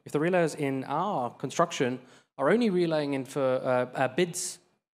 if the relayers in our construction are only relaying in for bids,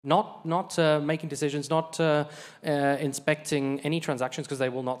 not making decisions, not inspecting any transactions because they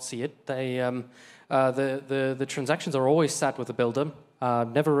will not see it. They the transactions are always sat with the builder,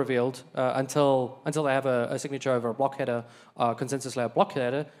 never revealed until they have a signature over a block header, consensus layer block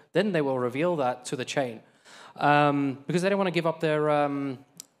header. Then they will reveal that to the chain because they don't want to give up their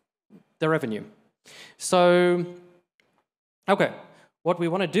revenue. So, okay. What we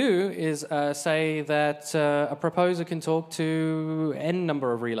want to do is say that a proposer can talk to n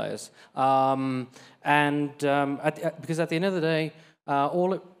number of relays, because at the end of the day,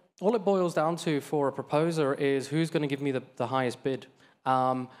 all it boils down to for a proposer is who's going to give me the highest bid,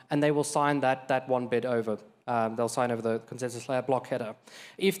 and they will sign that one bid over. They'll sign over the consensus layer block header.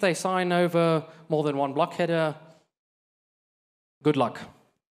 If they sign over more than one block header, good luck.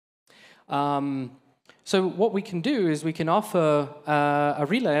 So what we can do is we can offer a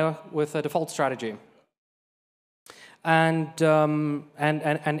relayer with a default strategy, and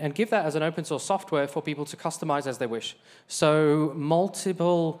give that as an open source software for people to customize as they wish. So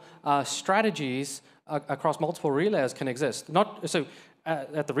multiple strategies across multiple relayers can exist.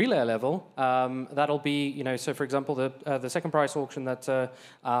 At the relay level, that'll be, you know, so for example, the second price auction that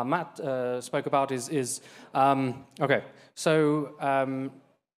Matt spoke about is okay. So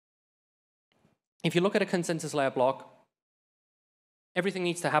if you look at a consensus layer block, everything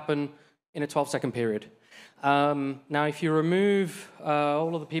needs to happen in a 12-second period. Now, if you remove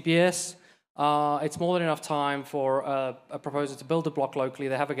all of the PBS, it's more than enough time for a proposer to build a block locally.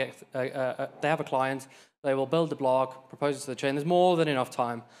 They have a client. They will build the block, propose it to the chain. There's more than enough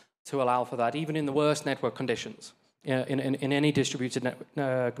time to allow for that, even in the worst network conditions in any distributed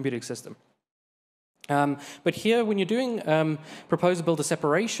computing system. But here, when you're doing proposer builder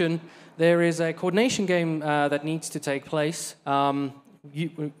separation, there is a coordination game that needs to take place. If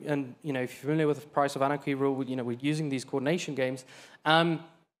you're familiar with the Price of Anarchy rule, we're using these coordination games, and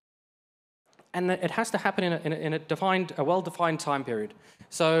it has to happen in a well-defined time period.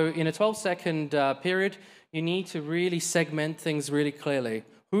 So, in a 12-second period, you need to really segment things really clearly.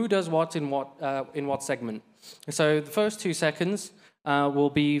 Who does what in what segment? And so, the first 2 seconds will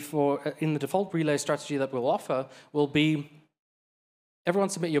be in the default relay strategy that we'll offer, will be everyone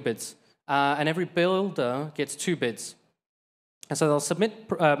submit your bids. And every builder gets 2 bids. And so they'll submit,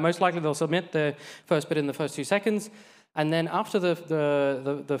 most likely they'll submit the first bid in the first 2 seconds. And then after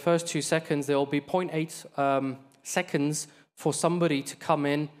the first 2 seconds, there will be 0.8 seconds for somebody to come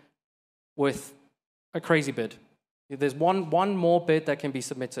in with a crazy bid. There's one more bid that can be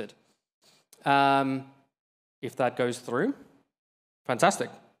submitted. If that goes through, fantastic.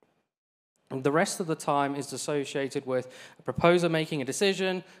 And the rest of the time is associated with a proposer making a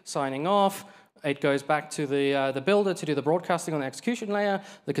decision, signing off. It goes back to the builder to do the broadcasting on the execution layer,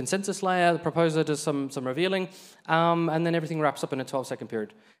 the consensus layer. The proposer does some revealing, and then everything wraps up in a 12-second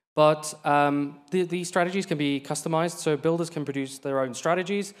period. But these strategies can be customized, so builders can produce their own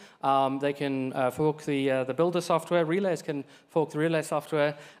strategies. They can fork the builder software. Relays can fork the relay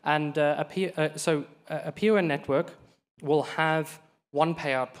software, and a PoN network will have 1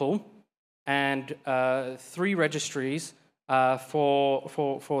 payout pool and 3 registries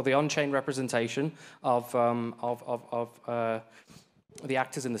for the on-chain representation of the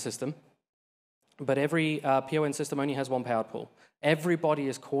actors in the system. But every PoN system only has 1 payout pool. Everybody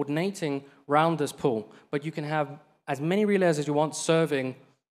is coordinating around this pool, but you can have as many relays as you want serving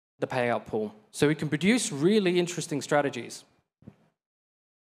the payout pool. So we can produce really interesting strategies.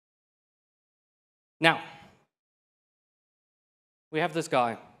 Now, we have this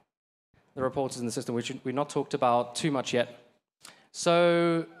guy, the reporters in the system, which we've not talked about too much yet.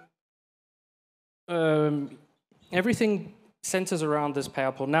 So everything centers around this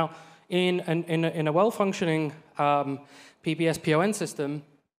payout pool. Now, in a well-functioning PBS PoN system,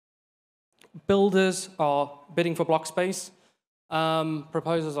 builders are bidding for block space.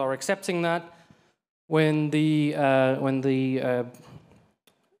 Proposers are accepting that. When the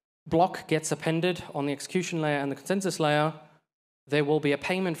block gets appended on the execution layer and the consensus layer, there will be a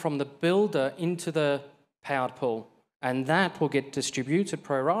payment from the builder into the payout pool, and that will get distributed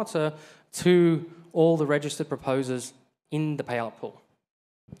pro rata to all the registered proposers in the payout pool.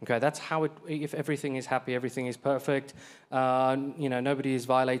 Okay, that's how it, if everything is happy, everything is perfect, you know, nobody is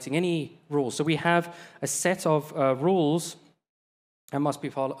violating any rules. So we have a set of rules that must be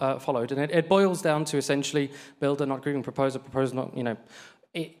followed, and it boils down to essentially builder not agreeing, proposer not, you know,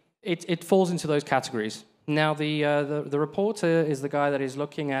 it falls into those categories. Now the reporter is the guy that is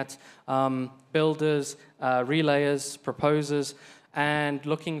looking at builders, relayers, proposers, and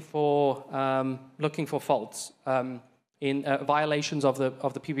looking for faults. In violations of the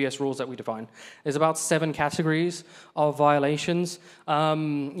PBS rules that we define. There's about 7 categories of violations,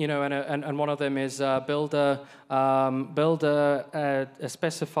 you know, and one of them is builder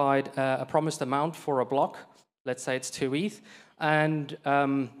specified a promised amount for a block. Let's say it's 2 ETH, and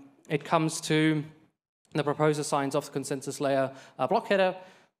it comes to the proposer signs off the consensus layer block header.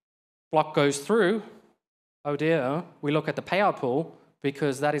 Block goes through. Oh dear, we look at the payout pool,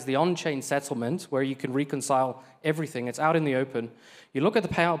 because that is the on-chain settlement where you can reconcile everything. It's out in the open. You look at the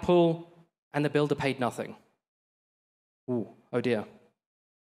payout pool, and the builder paid nothing. Ooh, oh dear.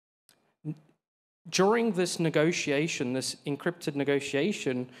 During this negotiation, this encrypted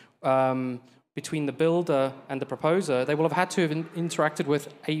negotiation between the builder and the proposer, they will have had to have interacted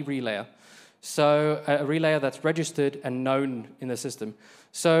with a relayer. So a relayer that's registered and known in the system.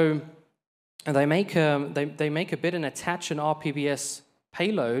 So they make a bid and attach an RPBS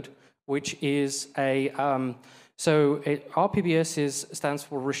payload, which is a RPBS stands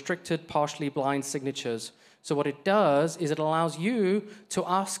for restricted partially blind signatures. So what it does is it allows you to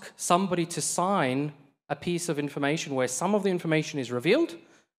ask somebody to sign a piece of information where some of the information is revealed,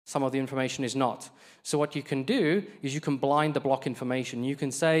 some of the information is not. So what you can do is you can blind the block information. You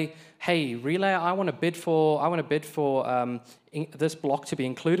can say, hey, relayer, I want to bid for this block to be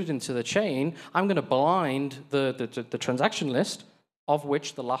included into the chain. I'm going to blind the transaction list, of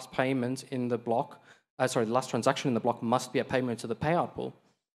which the last payment in the block, the last transaction in the block must be a payment to the payout pool.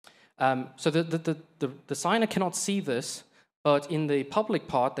 So the signer cannot see this, but in the public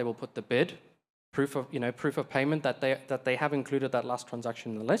part, they will put the bid, proof of payment that they have included that last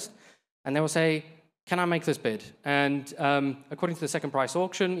transaction in the list, and they will say, can I make this bid? And according to the second price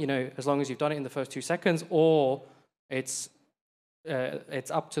auction, you know, as long as you've done it in the first 2 seconds, or it's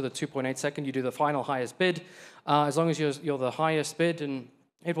up to the 2.8 second, you do the final highest bid. As long as you're the highest bid, and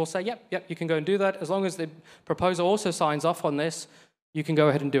it will say, yep, you can go and do that. As long as the proposer also signs off on this, you can go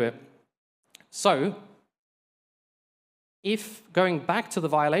ahead and do it. So, if going back to the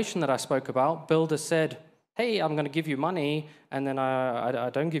violation that I spoke about, builder said, hey, I'm going to give you money, and then I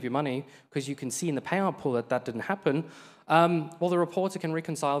don't give you money because you can see in the payout pool that didn't happen, well, the reporter can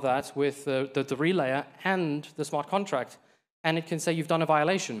reconcile that with the relayer and the smart contract, and it can say you've done a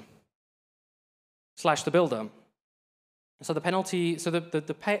violation / the builder. So the penalty, so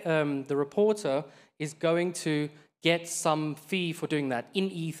the reporter is going to get some fee for doing that in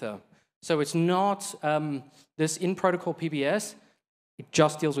Ether. So it's not this in protocol PBS, it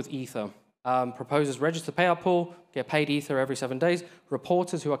just deals with Ether. Proposers register payout pool, get paid Ether every 7 days.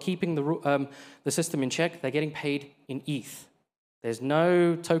 Reporters who are keeping the system in check, they're getting paid in ETH. There's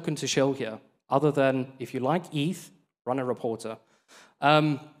no token to shill here, other than if you like ETH, run a reporter.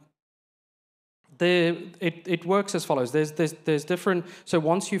 It works as follows. There's different. So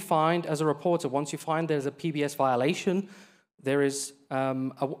once you find, as a reporter, once you find there's a PBS violation, there is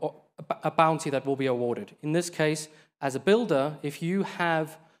a bounty that will be awarded. In this case, as a builder, if you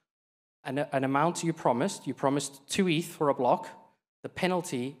have an amount you promised 2 ETH for a block, the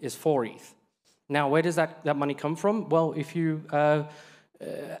penalty is 4 ETH. Now, where does that money come from? Well, if you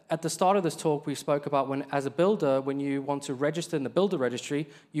at the start of this talk, we spoke about when, as a builder, when you want to register in the builder registry,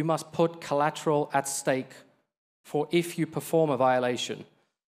 you must put collateral at stake for if you perform a violation.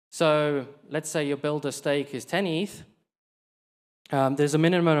 So let's say your builder stake is 10 ETH. There's a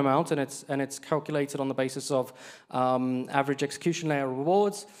minimum amount, and it's calculated on the basis of average execution layer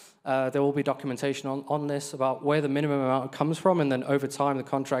rewards. There will be documentation on this about where the minimum amount comes from, and then over time the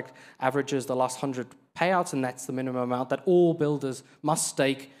contract averages the last 100 payouts, and that's the minimum amount that all builders must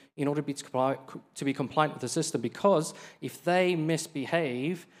stake in order to be compliant with the system. Because if they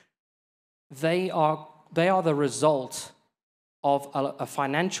misbehave, they are the result of a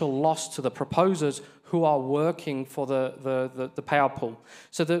financial loss to the proposers who are working for the payout pool.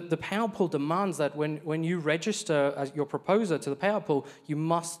 So the payout pool demands that when you register as your proposer to the payout pool, you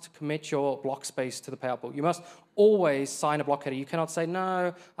must commit your block space to the payout pool. You must always sign a block header. You cannot say,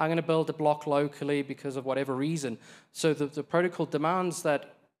 no, I'm going to build a block locally because of whatever reason. So the protocol demands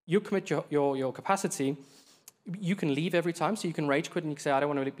that you commit your capacity. You can leave every time, so you can rage quit and you can say, I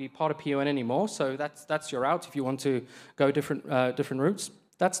don't want to be part of PoN anymore. So that's your out if you want to go different routes.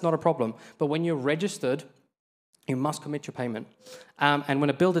 That's not a problem. But when you're registered, you must commit your payment. And when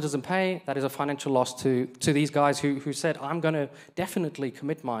a builder doesn't pay, that is a financial loss to these guys who said, I'm going to definitely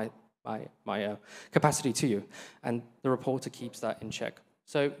commit my capacity to you. And the reporter keeps that in check.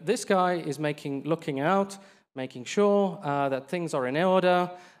 So this guy is looking out, making sure that things are in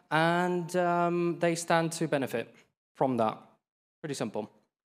order, and they stand to benefit from that. Pretty simple.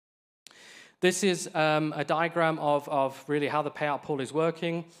 This is a diagram of really how the payout pool is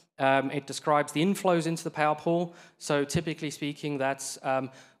working. It describes the inflows into the payout pool. So typically speaking, that's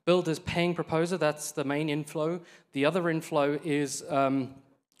builders paying proposer. That's the main inflow. The other inflow is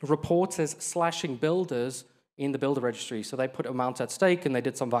reporters slashing builders in the builder registry. So they put amounts at stake and they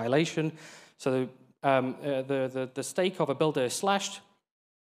did some violation. So the stake of a builder is slashed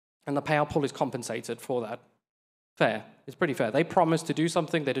and the payout pool is compensated for that. Fair. It's pretty fair. They promised to do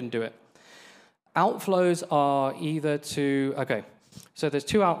something, they didn't do it. Outflows are either to, okay, so there's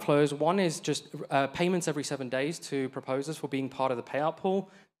two outflows. One is just payments every 7 days to proposers for being part of the payout pool.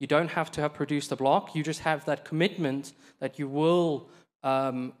 You don't have to have produced a block. You just have that commitment that you will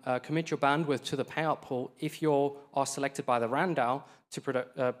commit your bandwidth to the payout pool if you are selected by the RANDAO to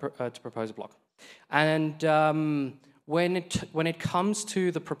propose a block. And when it comes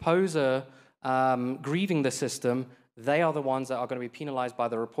to the proposer grieving the system, they are the ones that are going to be penalized by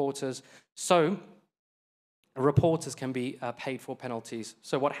the reporters. So reporters can be paid for penalties.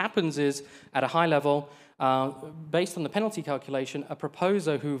 So what happens is, at a high level, based on the penalty calculation, a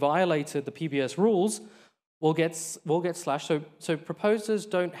proposer who violated the PBS rules will get slashed. So proposers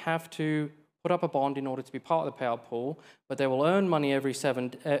don't have to put up a bond in order to be part of the payout pool, but they will earn money every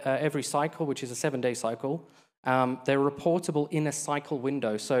cycle, which is a 7-day cycle. They're reportable in a cycle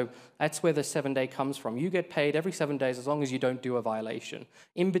window. So that's where the 7-day comes from. You get paid every 7 days as long as you don't do a violation.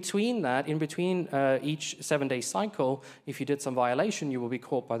 In between that, each 7-day cycle, if you did some violation, you will be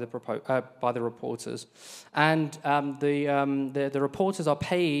caught by the reporters. And the reporters are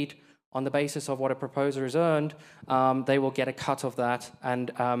paid on the basis of what a proposer has earned. They will get a cut of that.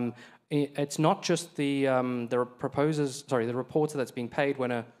 And it's not just the reporter that's being paid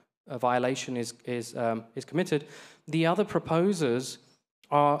when a violation is committed. The other proposers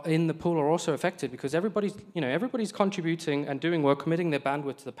are in the pool are also affected because everybody's contributing and doing work, committing their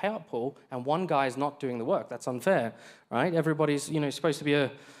bandwidth to the payout pool, and one guy is not doing the work. That's unfair, right? Everybody's supposed to be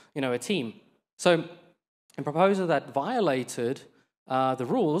a team. So a proposer that violated the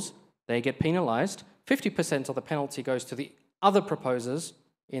rules, they get penalized. 50% of the penalty goes to the other proposers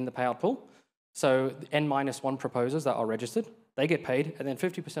in the payout pool. So N-1 proposers that are registered, they get paid, and then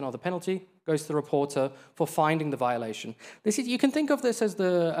 50% of the penalty goes to the reporter for finding the violation. You can think of this as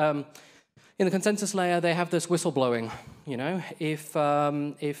in the consensus layer, they have this whistleblowing. If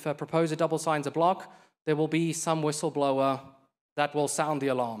a proposer double signs a block, there will be some whistleblower that will sound the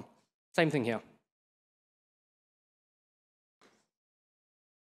alarm. Same thing here.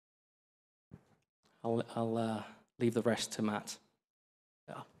 I'll leave the rest to Matt.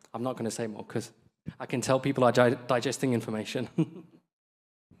 Yeah, I'm not going to say more because I can tell people are digesting information.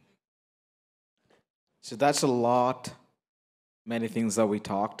 So that's a lot, many things that we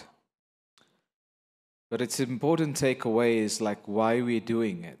talked. But it's important takeaway is like why we're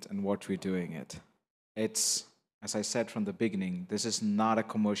doing it and what we're doing it. It's, as I said from the beginning, this is not a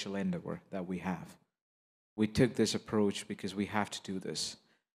commercial endeavor that we have. We took this approach because we have to do this.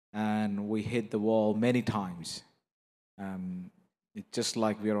 And we hit the wall many times. It's just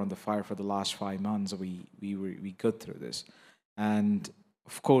like we are on the fire for the last 5 months. We go through this, and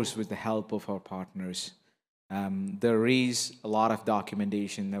of course, with the help of our partners, there is a lot of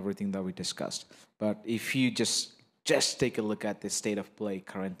documentation and everything that we discussed. But if you just take a look at the state of play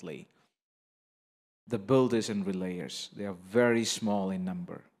currently, the builders and relayers, they are very small in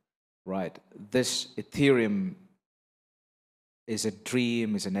number, right? This Ethereum is a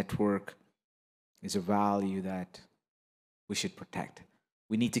dream, is a network, is a value that we should protect.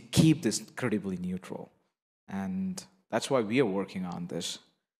 We need to keep this credibly neutral. And that's why we are working on this.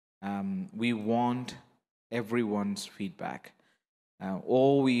 We want everyone's feedback.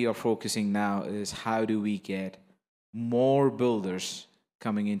 All we are focusing now is how do we get more builders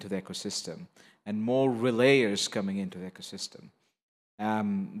coming into the ecosystem and more relayers coming into the ecosystem.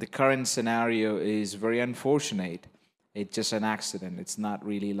 The current scenario is very unfortunate. It's just an accident. It's not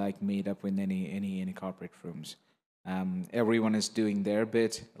really like made up in any corporate rooms. Everyone is doing their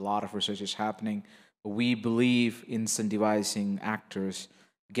bit. A lot of research is happening. But we believe in incentivizing actors,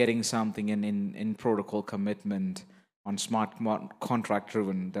 getting something in protocol commitment on smart contract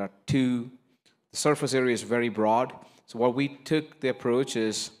driven. There are two. The surface area is very broad. So what we took the approach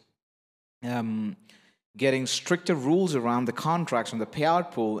is getting stricter rules around the contracts on the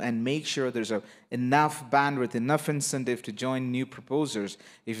payout pool and make sure there's enough bandwidth, enough incentive to join new proposers.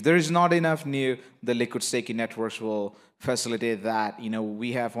 If there is not enough new, the liquid staking networks will facilitate that.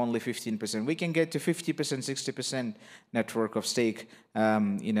 We have only 15%. We can get to 50%, 60% network of stake,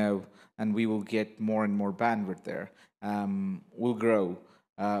 and we will get more and more bandwidth there. We'll grow.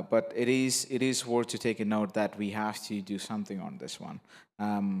 But it is worth to take a note that we have to do something on this one.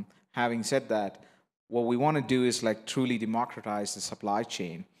 Having said that, what we want to do is like truly democratize the supply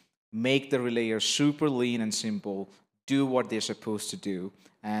chain, make the relayers super lean and simple, do what they're supposed to do,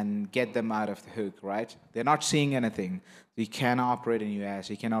 and get them out of the hook, right? They're not seeing anything. You can operate in US,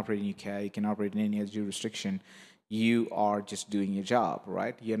 you can operate in UK, you can operate in any other jurisdiction. You are just doing your job,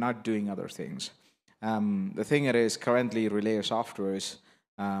 right? You're not doing other things. The thing is, currently, relayer softwares,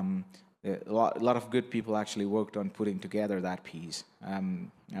 a lot of good people actually worked on putting together that piece.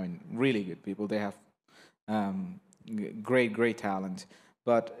 Really good people. They have great talent,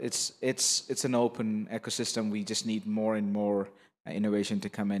 but it's an open ecosystem. We just need more and more innovation to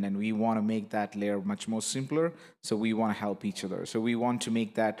come in, and we want to make that layer much more simpler. So we want to help each other. So we want to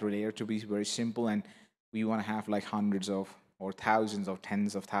make that layer to be very simple, and we want to have like hundreds of or thousands of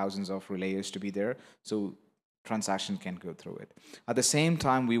tens of thousands of relayers to be there, so transaction can go through it. At the same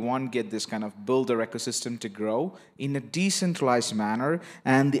time, we want to get this kind of builder ecosystem to grow in a decentralized manner,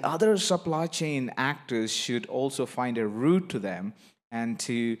 and the other supply chain actors should also find a route to them and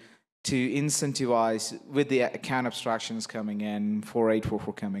to incentivize with the account abstractions coming in,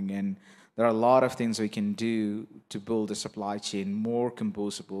 4844 coming in. There are a lot of things we can do to build a supply chain more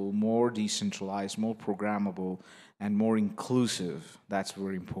composable, more decentralized, more programmable, and more inclusive. That's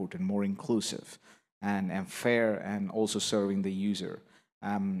very important, more inclusive and fair, and also serving the user.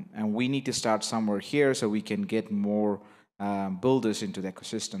 And we need to start somewhere here so we can get more builders into the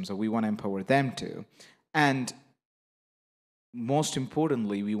ecosystem. So we want to empower them too. And most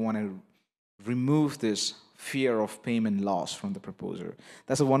importantly, we want to remove this fear of payment loss from the proposer.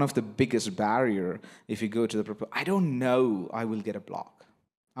 That's one of the biggest barrier. If you go to the proposer, I don't know I will get a block.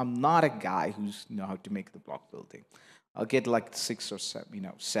 I'm not a guy who's know how to make the block building. I'll get like 6 or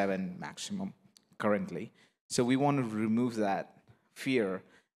 7, 7 maximum currently. So we want to remove that fear,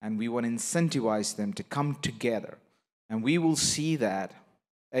 and we want to incentivize them to come together. And we will see that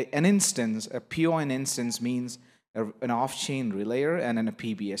an instance, a PoN instance means an off-chain relayer and then a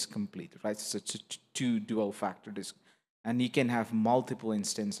PBS complete, right? So it's a two dual factor disk. And you can have multiple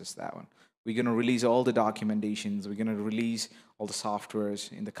instances that one. We're going to release all the documentations. We're going to release all the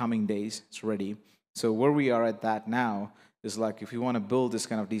softwares in the coming days. It's ready. So where we are at that now is like, if you want to build this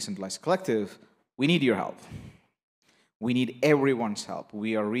kind of decentralized collective, we need your help. We need everyone's help.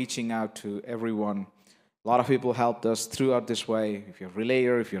 We are reaching out to everyone. A lot of people helped us throughout this way. If you're a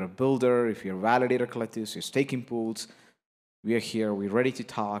relayer, if you're a builder, if you're a validator collectives, you're staking pools, we are here. We're ready to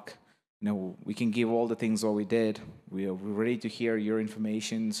talk. We can give all the things what we did. We're ready to hear your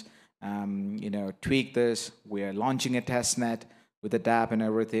informations. Tweak this. We are launching a test net with the dApp and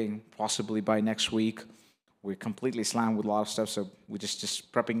everything, possibly by next week. We're completely slammed with a lot of stuff, so we're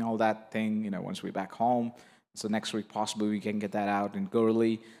just prepping all that thing, once we're back home. So next week, possibly, we can get that out and go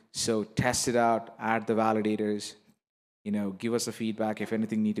early. So test it out, add the validators, give us the feedback if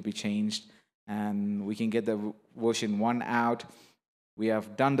anything need to be changed, and we can get the version 1 out. We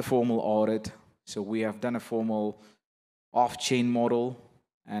have done the formal audit, so we have done a formal off-chain model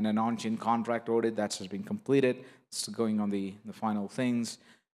and an on-chain contract audit that has been completed. It's going on the final things.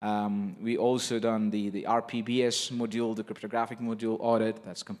 We also done the RPBS module, the cryptographic module audit.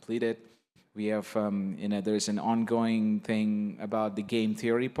 That's completed. We have, there's an ongoing thing about the game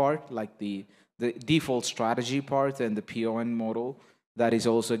theory part, like the default strategy part and the PoN model. That is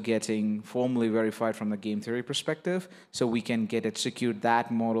also getting formally verified from the game theory perspective, so we can get execute that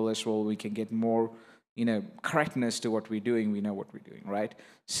model as well. We can get more, correctness to what we're doing. We know what we're doing, right?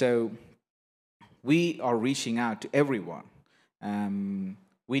 So we are reaching out to everyone.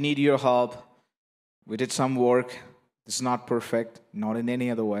 We need your help. We did some work. It's not perfect, not in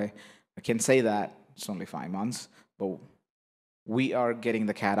any other way. I can say that. It's only 5 months, but we are getting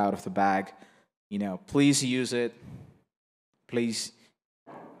the cat out of the bag. Please use it. Please,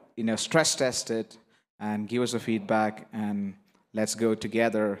 stress test it and give us a feedback, and let's go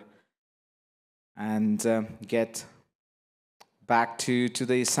together and get back to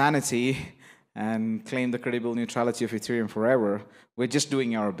the sanity and claim the credible neutrality of Ethereum forever. We're just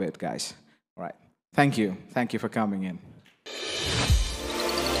doing our bit, guys. All right. Thank you. Thank you for coming in.